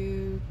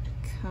to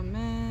come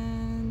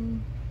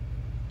in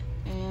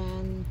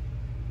and,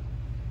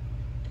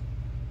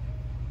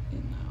 you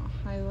know,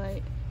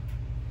 highlight.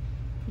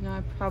 You know,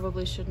 I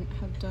probably shouldn't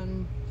have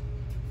done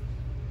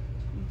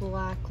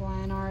black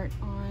line art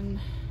on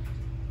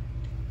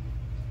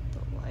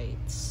the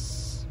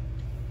lights.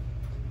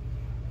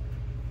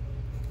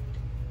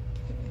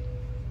 Okay.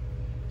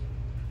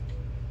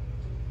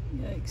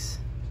 Yikes.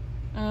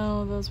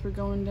 Oh, those were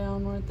going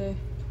down, weren't they?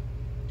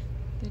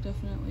 They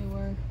definitely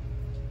were.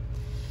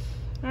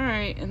 All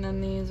right, and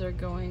then these are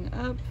going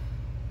up.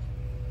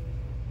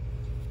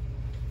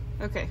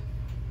 Okay,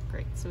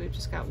 great. So we've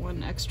just got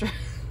one extra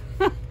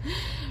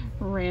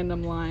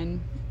random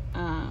line.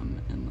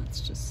 And let's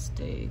just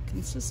stay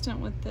consistent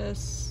with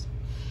this.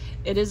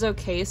 It is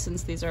okay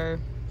since these are,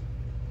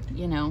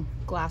 you know,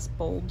 glass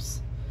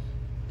bulbs.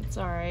 It's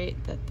all right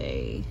that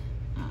they,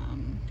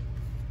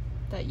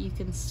 that you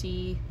can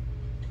see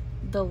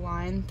the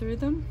line through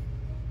them.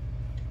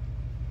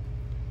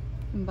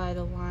 And by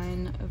the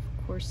line, of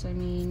course, I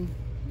mean,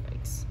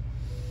 yikes.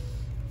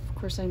 Of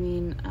course, I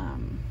mean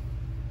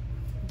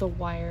the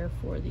wire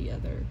for the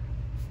other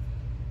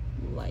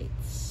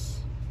lights.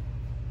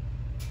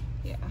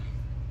 Yeah,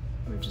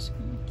 we're just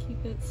gonna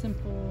keep it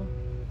simple,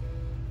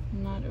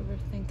 not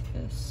overthink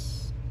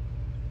this.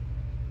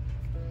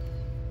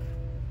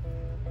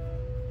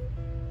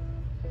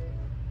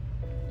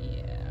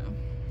 Yeah,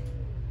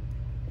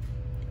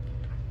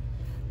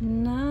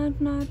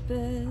 not my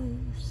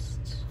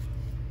best.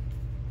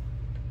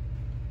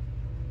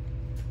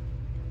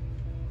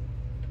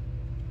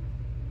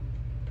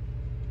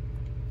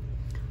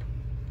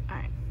 All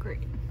right, great.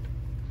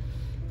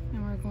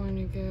 And we're going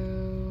to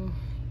go,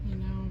 you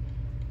know,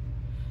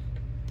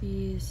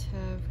 these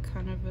have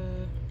kind of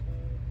a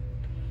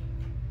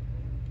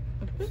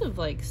bit of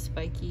like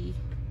spiky,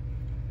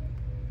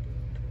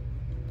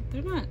 but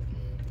they're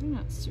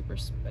not super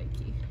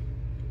spiky.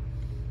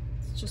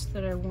 It's just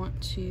that I want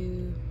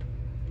to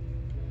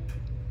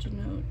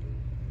denote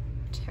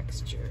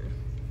texture.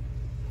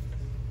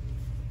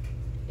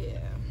 Yeah.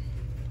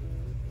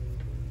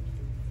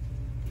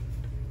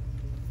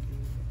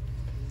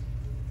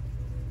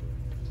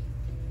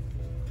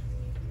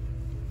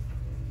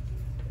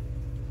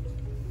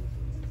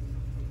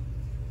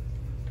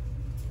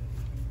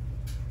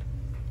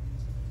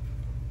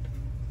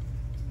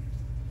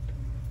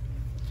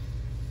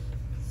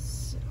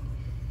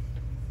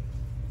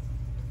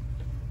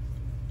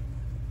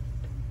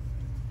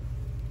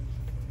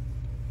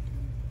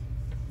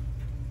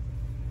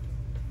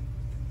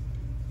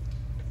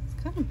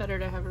 kind of better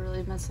to have a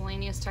really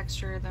miscellaneous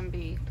texture than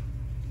be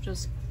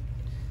just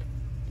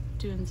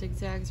doing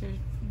zigzags or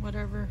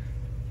whatever,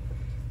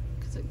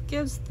 because it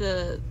gives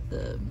the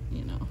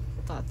you know,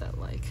 thought that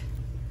like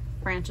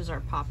branches are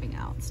popping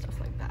out and stuff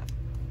like that.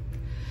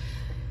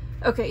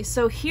 Okay,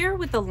 so here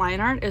with the line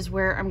art is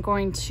where I'm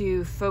going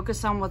to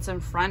focus on what's in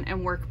front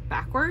and work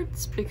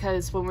backwards,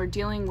 because when we're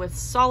dealing with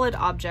solid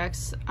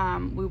objects,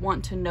 we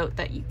want to note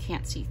that you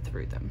can't see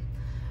through them.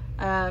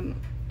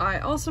 I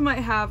also might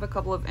have a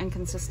couple of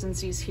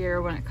inconsistencies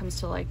here when it comes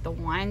to like the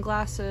wine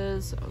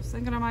glasses. I was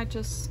thinking I might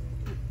just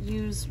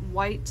use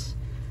white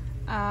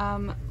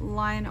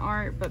line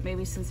art, but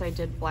maybe since I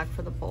did black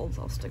for the bulbs,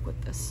 I'll stick with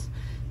this.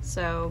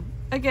 So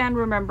again,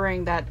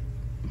 remembering that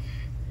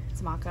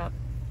it's mock-up,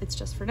 it's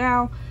just for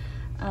now.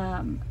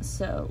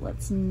 So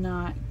let's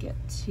not get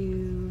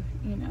too,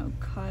 you know,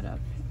 caught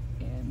up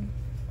in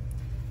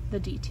the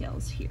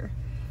details here.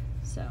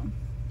 So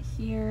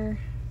here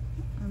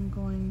I'm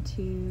going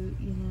to,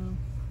 you know,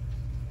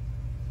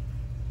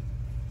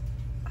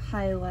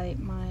 highlight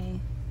my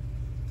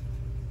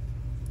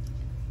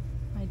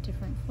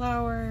different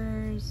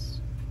flowers,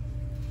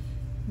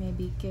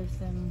 maybe give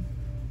them,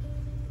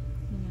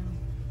 you know,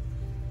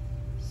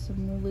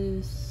 some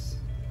loose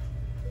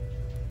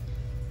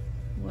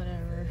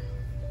whatever.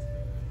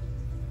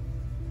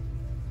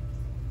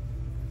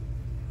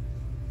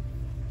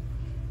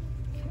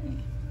 Okay.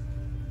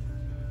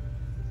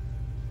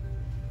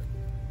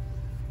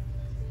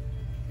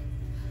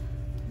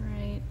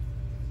 Right.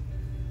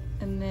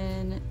 And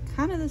then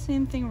kind of the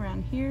same thing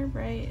around here,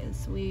 right?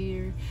 As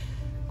we're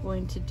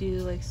going to do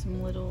like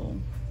some little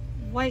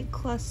white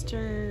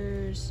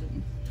clusters,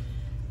 and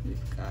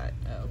we've got,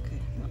 oh, okay,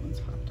 that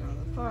one's popped out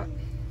of the pot.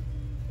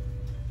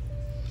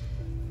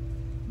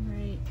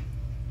 Right.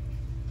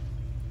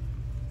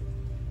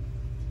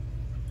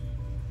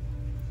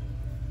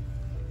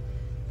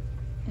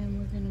 And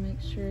we're going to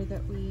make sure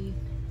that we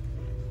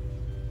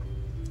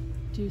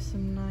do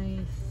some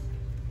nice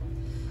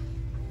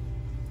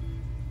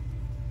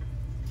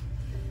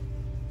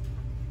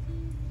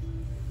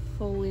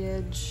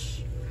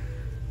foliage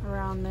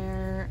around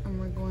there,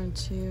 and we're going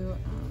to,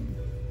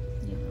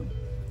 you know,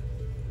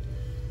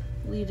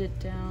 lead it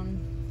down.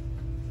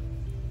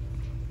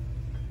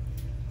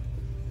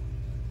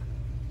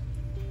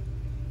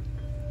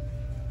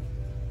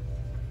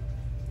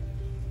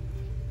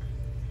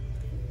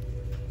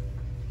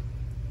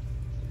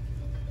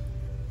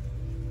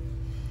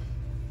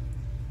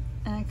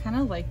 And I kind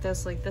of like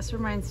this. Like, this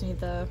reminds me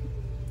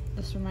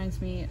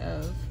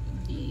of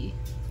the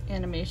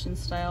animation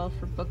style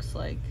for books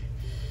like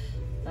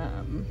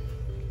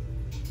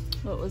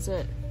what was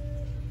it,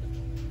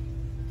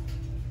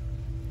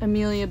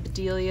 Amelia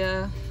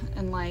Bedelia,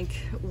 and like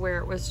where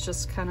it was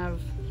just kind of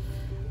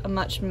a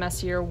much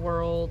messier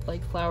world.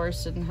 Like,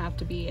 flowers didn't have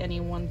to be any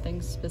one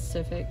thing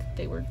specific,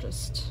 they were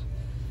just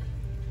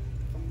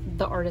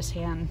the artist's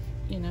hand,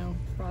 you know,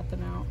 brought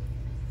them out.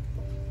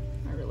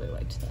 I really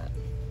liked that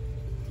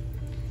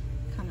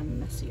kind of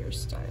messier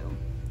style,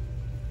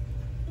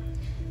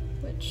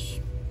 which,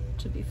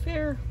 to be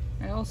fair,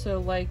 I also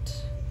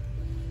liked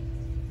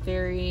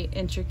very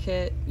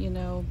intricate, you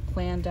know,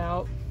 planned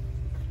out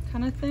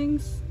kind of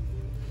things,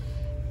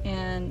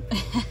 and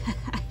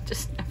I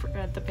just never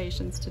had the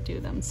patience to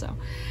do them. So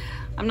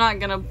I'm not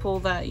gonna pull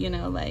that, you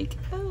know, like,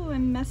 oh,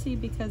 I'm messy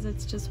because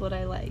it's just what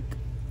I like.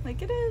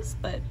 Like, it is,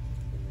 but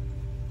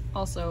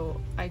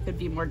also I could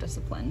be more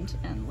disciplined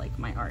and like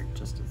my art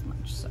just as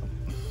much. So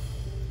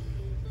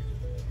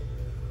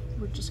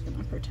we're just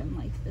gonna pretend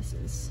like this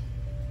is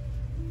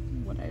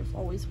what I've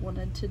always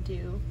wanted to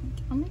do.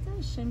 Like, oh my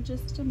gosh, I'm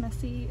just a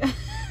messy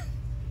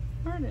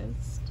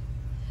artist.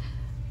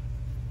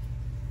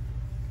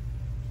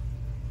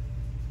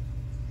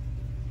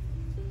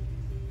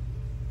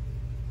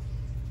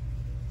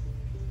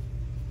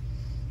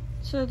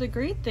 So the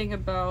great thing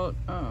about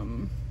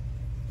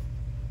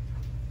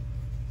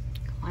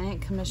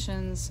client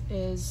commissions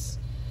is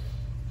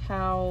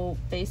how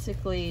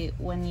basically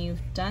when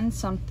you've done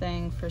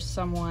something for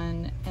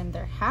someone and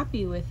they're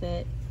happy with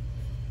it,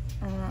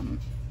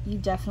 you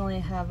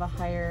definitely have a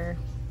higher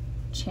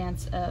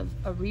chance of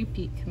a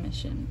repeat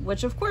commission,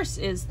 which of course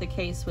is the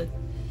case with,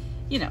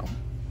 you know,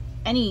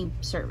 any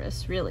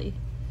service really.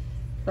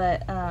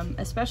 But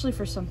especially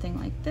for something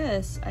like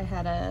this, I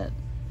had a,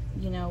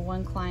 you know,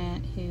 one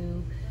client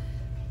who,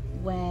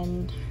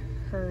 when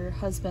her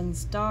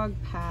husband's dog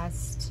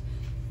passed,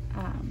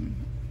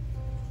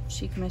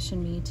 she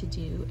commissioned me to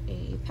do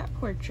a pet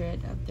portrait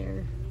of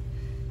their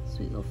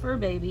sweet little fur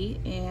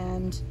baby.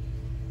 And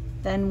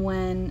then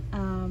when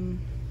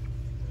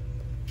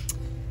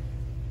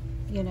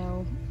you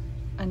know,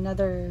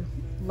 another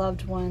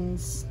loved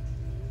one's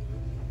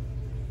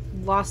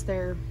lost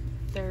their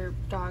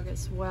dog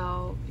as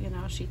well, you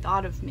know, she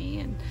thought of me.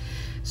 And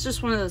it's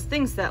just one of those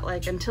things that,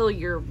 like, until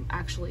you're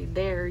actually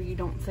there, you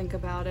don't think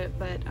about it.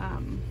 But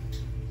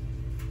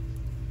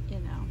you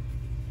know.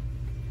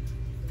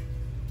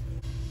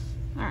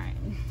 All right,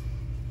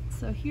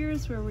 so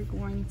here's where we're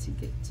going to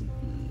get to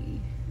be.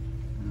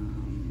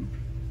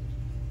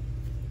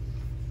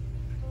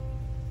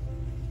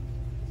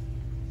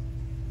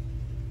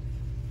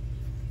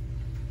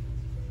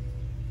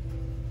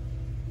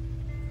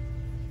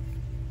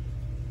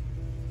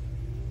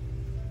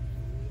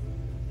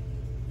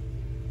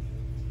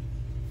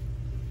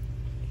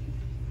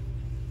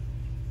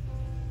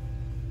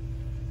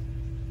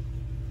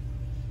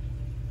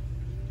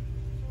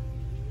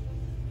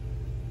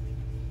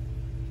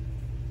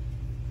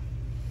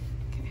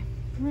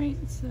 right,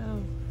 so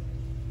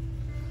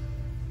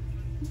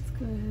let's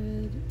go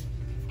ahead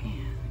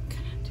and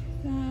kind of do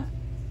that.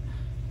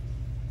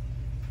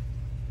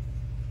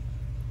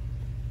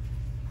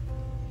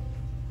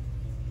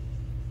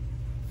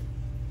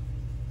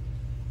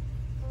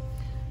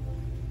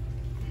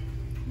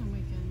 And we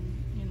can,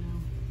 you know,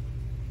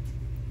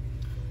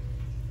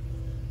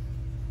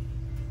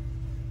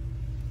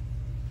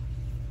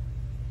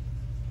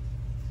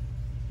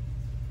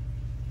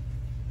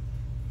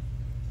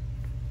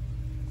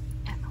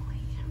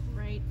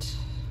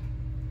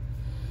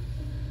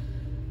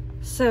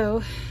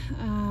 so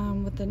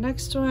with the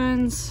next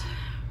ones,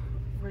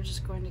 we're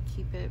just going to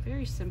keep it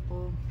very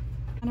simple.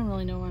 I don't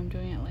really know why I'm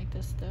doing it like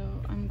this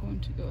though. I'm going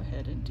to go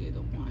ahead and do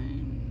the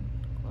wine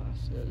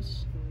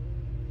glasses.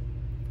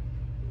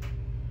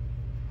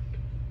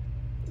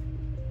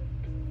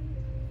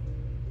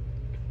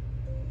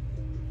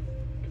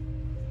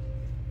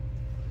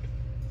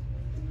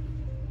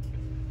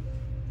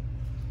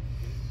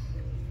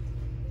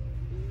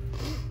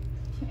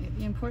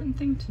 The important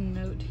thing to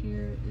note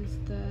here is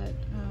that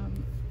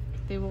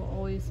they will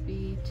always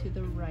be to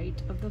the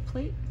right of the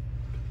plate.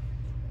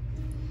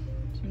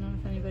 Do you know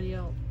if anybody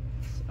else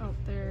out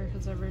there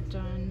has ever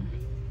done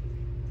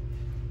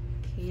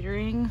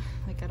catering,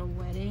 like at a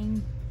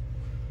wedding?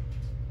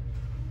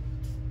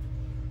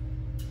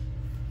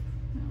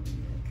 Oh,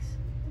 yikes.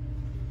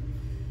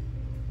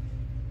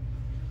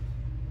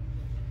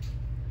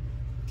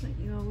 But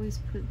you always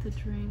put the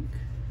drink,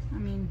 I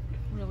mean,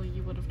 really,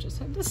 you would have just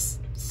had to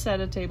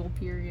set a table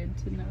period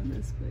to know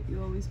this, but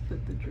you always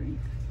put the drink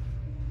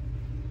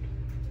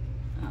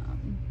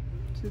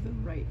to the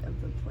right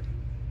of the plate.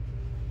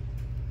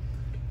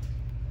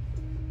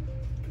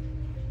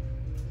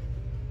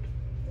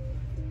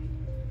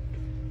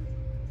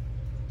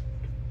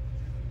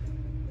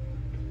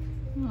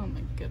 Oh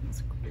my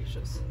goodness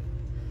gracious.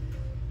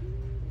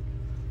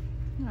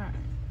 All right.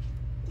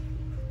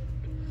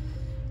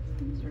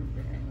 These are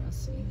very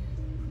messy.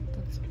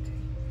 That's okay.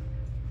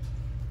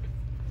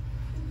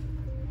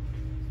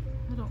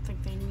 I don't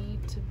think they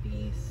need to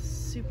be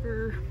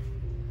super,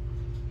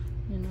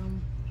 you know.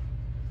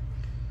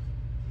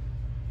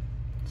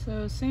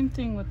 So same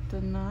thing with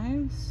the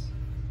knives,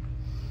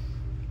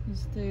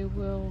 is they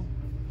will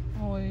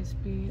always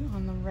be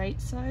on the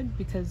right side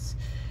because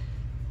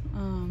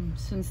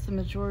since the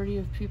majority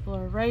of people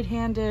are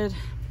right-handed,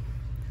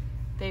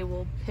 they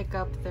will pick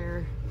up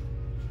their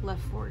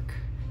left fork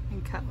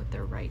and cut with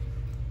their right.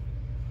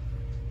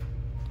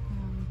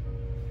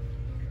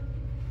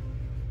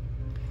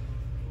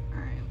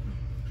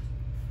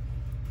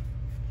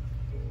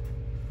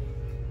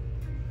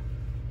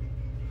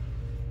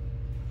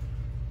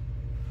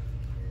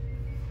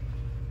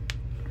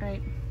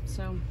 Right,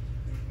 so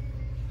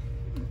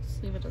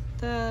let's leave it at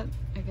that.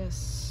 I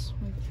guess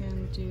we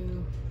can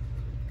do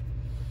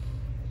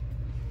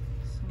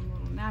some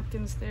little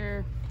napkins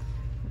there,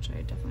 which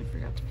I definitely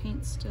forgot to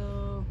paint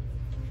still.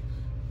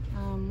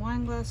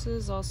 Wine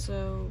glasses,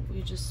 also,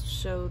 we just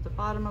show the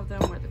bottom of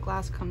them where the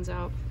glass comes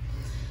out.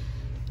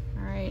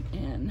 All right,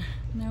 and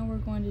now we're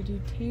going to do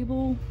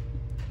table,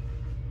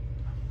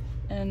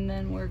 and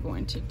then we're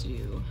going to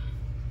do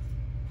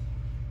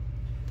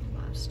the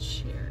last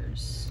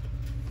chairs.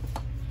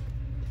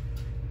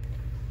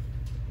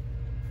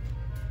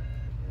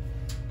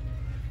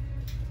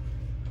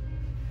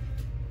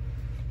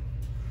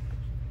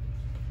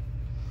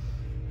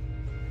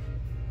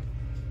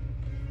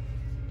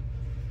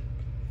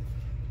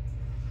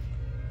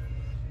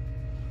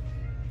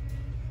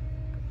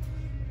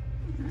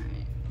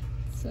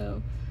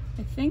 So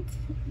I think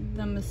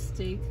the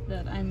mistake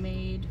that I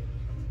made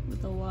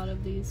with a lot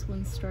of these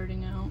when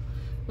starting out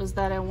was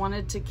that I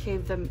wanted to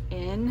cave them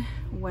in,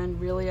 when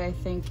really I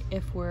think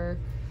if we're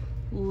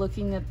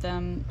looking at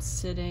them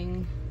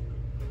sitting,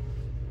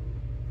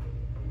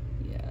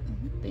 yeah,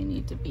 they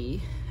need to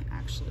be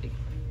actually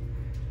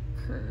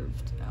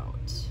curved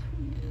out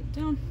and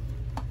down.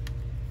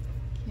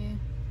 Okay.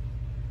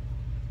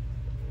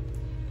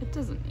 It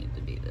doesn't need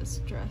to be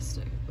this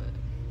drastic, but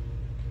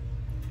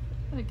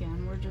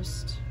again, we're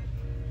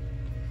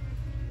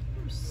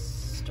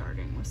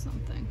starting with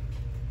something.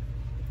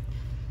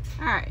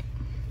 All right,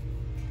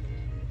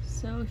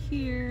 so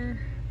here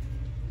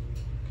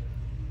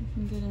we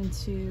can get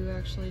into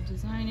actually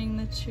designing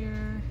the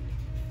chair.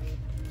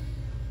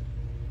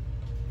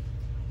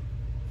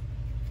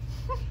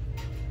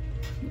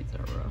 These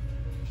are rough.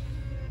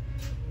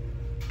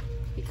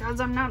 Because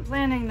I'm not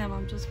planning them,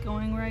 I'm just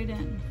going right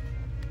in.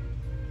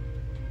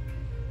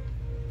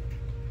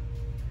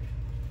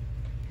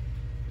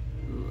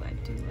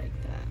 Do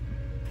like that.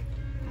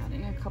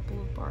 Adding a couple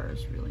of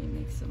bars really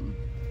makes them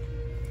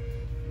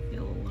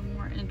feel a little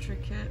more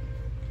intricate.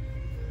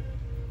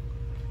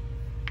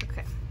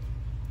 Okay.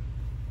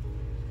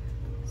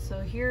 So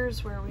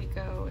here's where we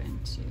go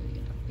into,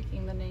 you know,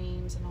 picking the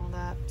names and all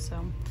that.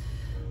 So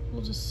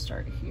we'll just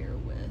start here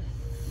with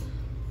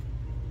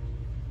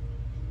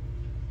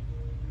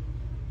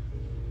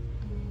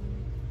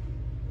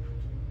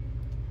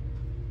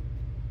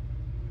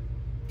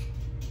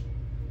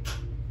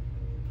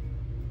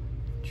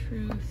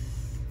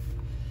truth,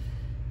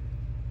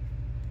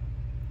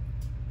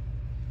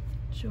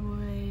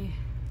 joy,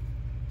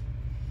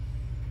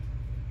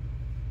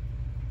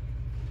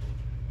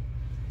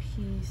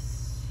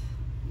 peace,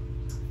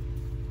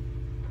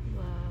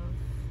 love.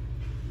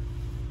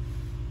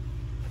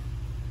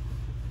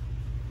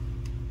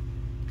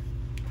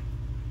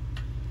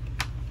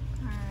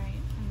 All right,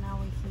 and now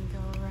we can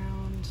go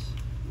around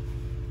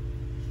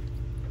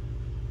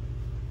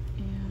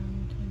and, you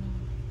know,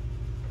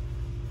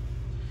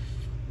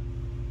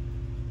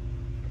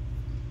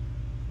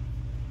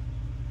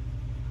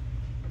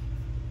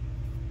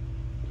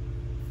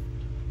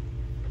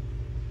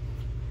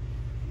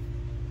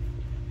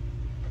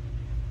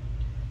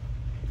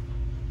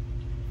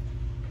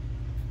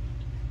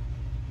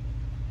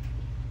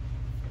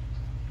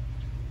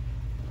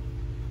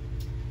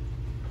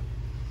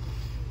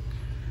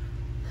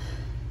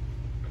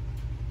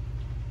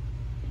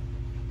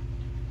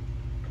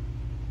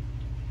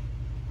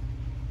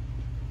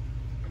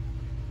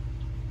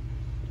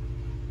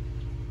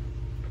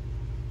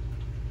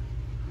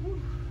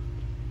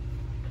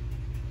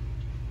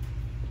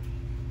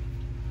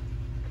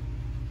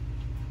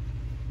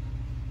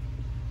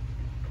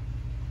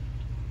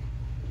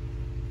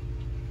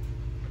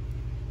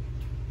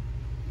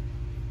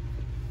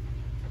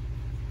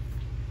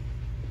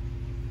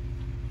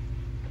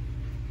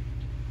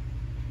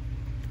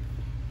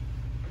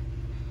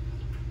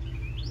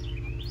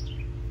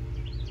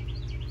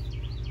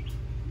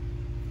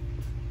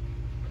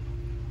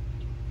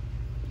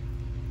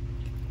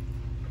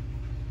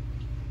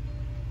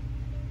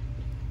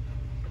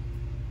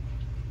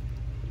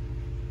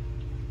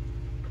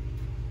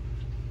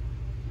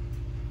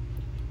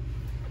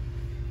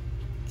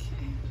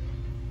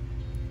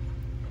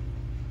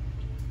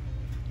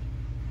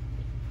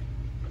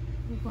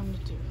 we're going to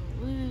do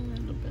a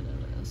little bit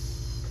of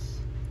this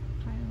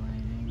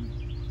highlighting.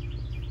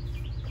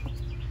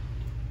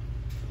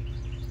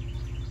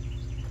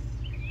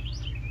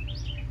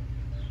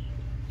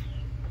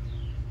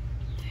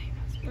 Dang,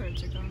 those birds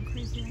are going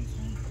crazy right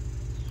there.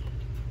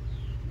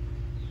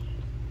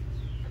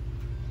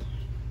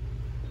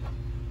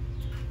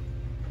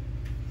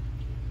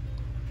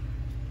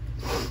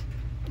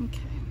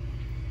 Okay.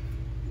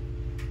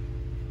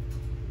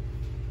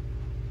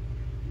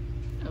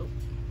 Oh,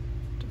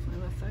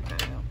 definitely left that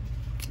guy out.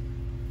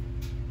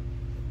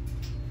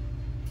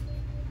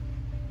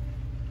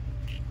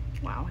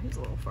 Wow, he's a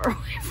little far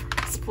away from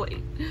his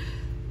plate.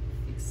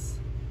 Thanks.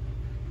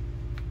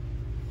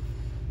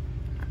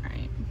 All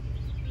right.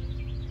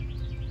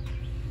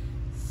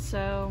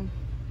 So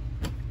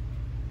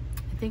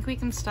I think we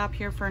can stop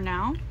here for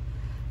now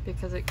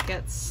because it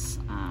gets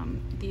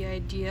the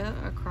idea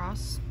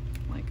across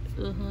like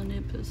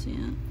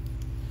 100%.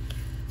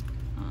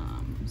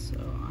 So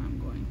I'm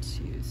going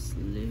to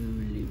slowly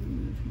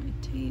remove my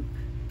tape.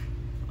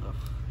 Ugh,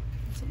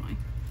 that's annoying.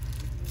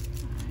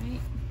 All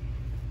right.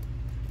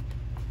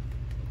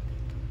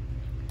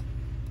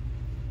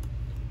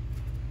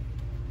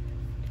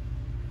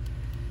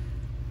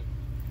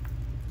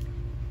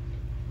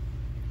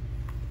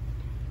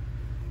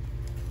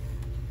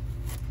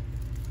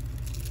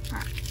 All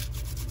right.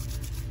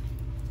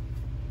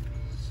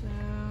 So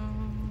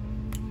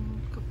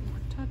a couple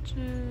more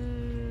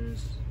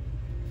touches.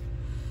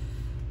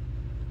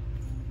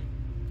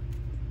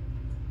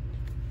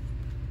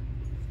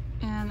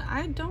 And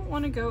I don't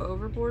want to go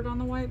overboard on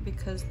the white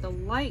because the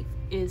light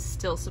is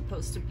still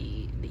supposed to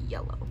be the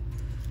yellow.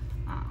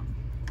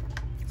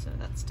 So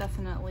that's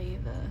definitely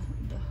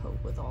the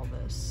hope with all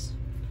this,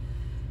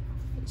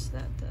 is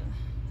that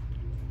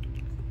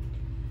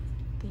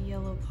the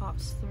yellow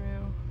pops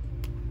through.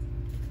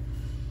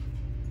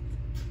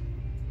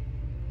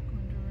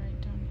 Going to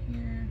right down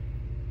here,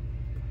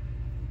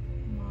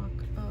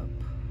 mock up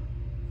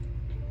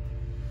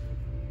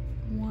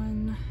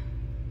one.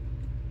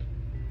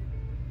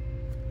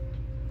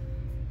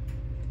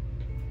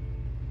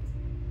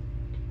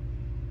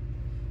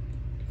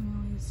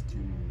 Emily's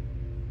dinner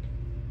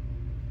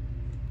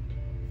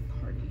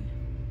party.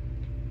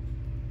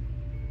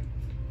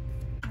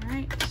 All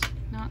right,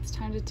 now it's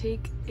time to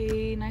take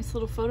a nice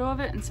little photo of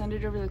it and send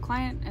it over to the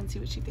client and see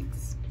what she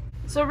thinks.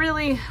 So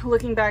really,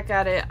 looking back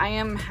at it, I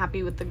am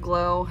happy with the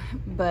glow,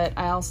 but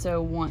I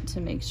also want to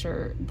make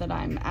sure that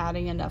I'm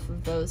adding enough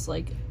of those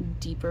like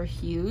deeper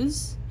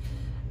hues,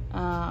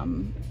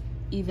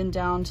 even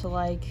down to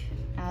like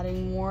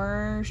adding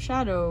more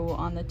shadow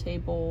on the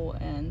table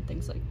and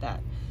things like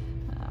that.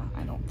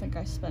 I don't think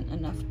I spent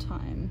enough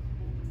time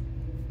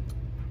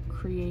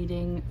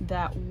creating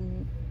that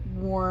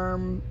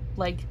warm,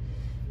 like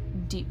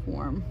deep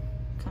warm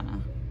kind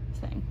of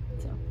thing.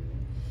 So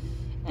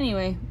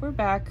anyway, we're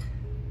back,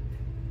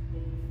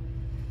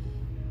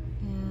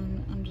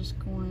 and I'm just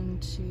going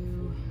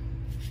to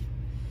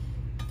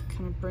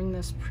kind of bring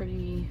this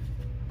pretty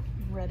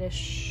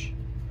reddish,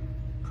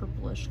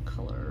 purplish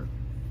color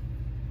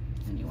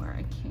anywhere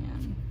I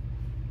can.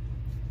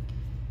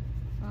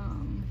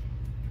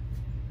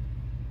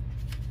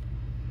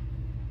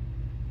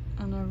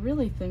 And I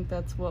really think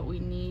that's what we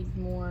need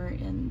more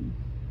in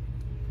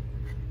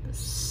the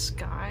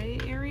sky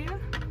area.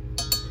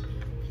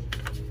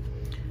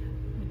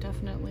 We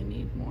definitely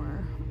need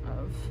more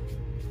of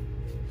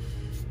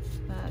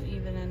that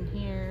even in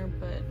here,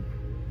 but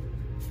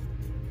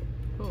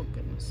oh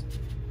goodness.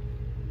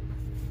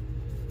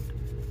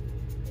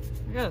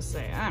 I gotta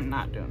say, I'm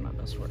not doing my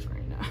best work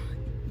right now.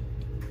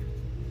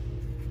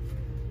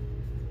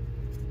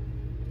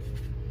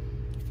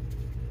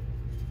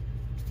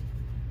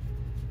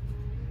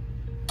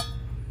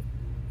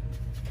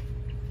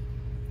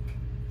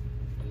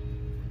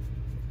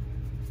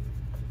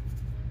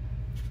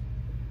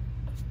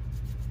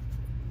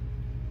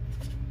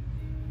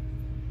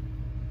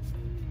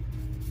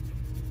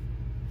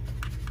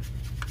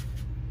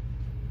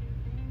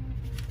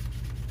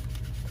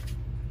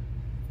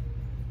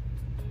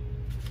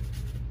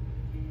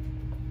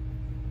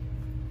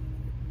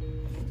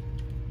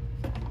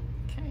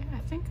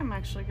 I think I'm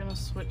actually going to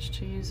switch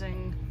to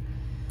using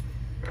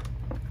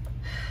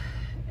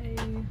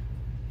a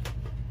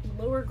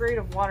lower grade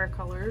of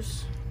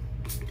watercolors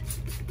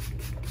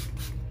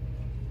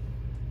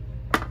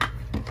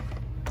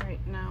right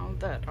now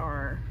that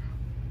are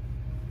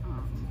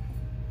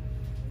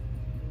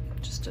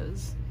just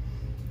as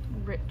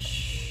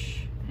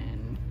rich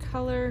in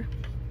color.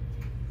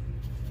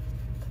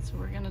 So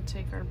we're going to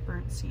take our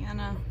burnt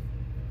sienna,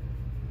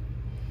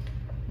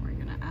 we're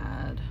going to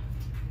add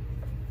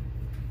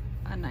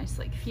a nice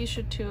like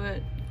fuchsia to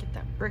it, get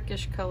that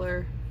brickish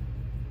color,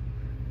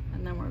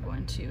 and then we're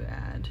going to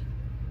add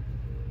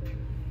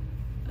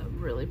a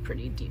really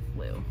pretty deep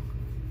blue.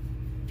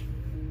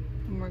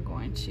 And we're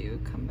going to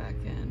come back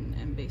in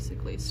and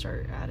basically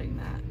start adding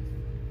that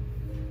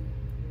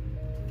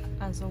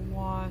as a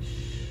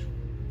wash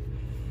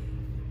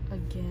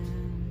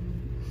again.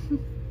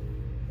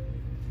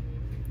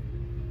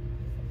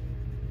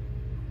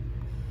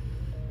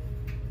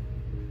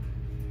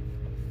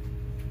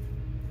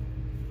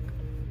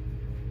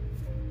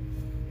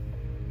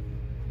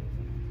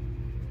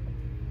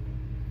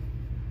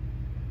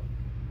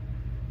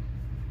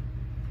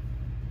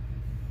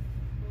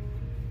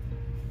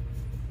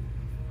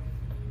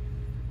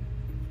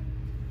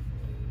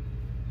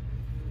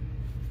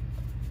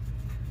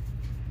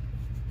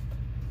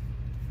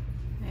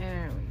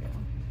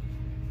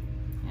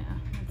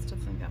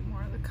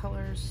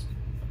 Colors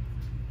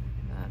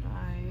that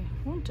I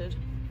wanted.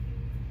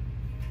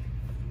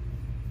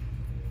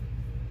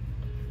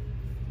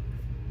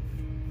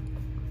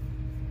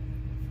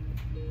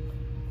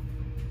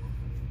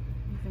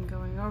 Even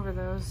going over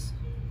those,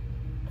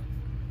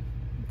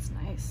 it's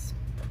nice.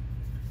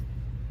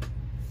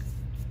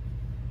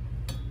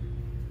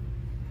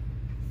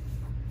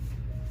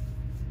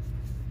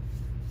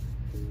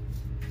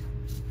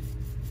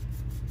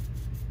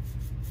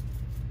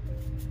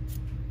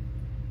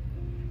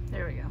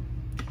 There we go.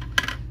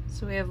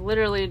 So we have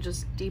literally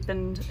just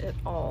deepened it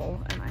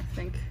all, and I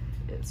think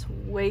it's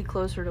way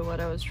closer to what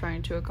I was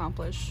trying to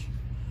accomplish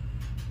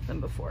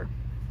than before.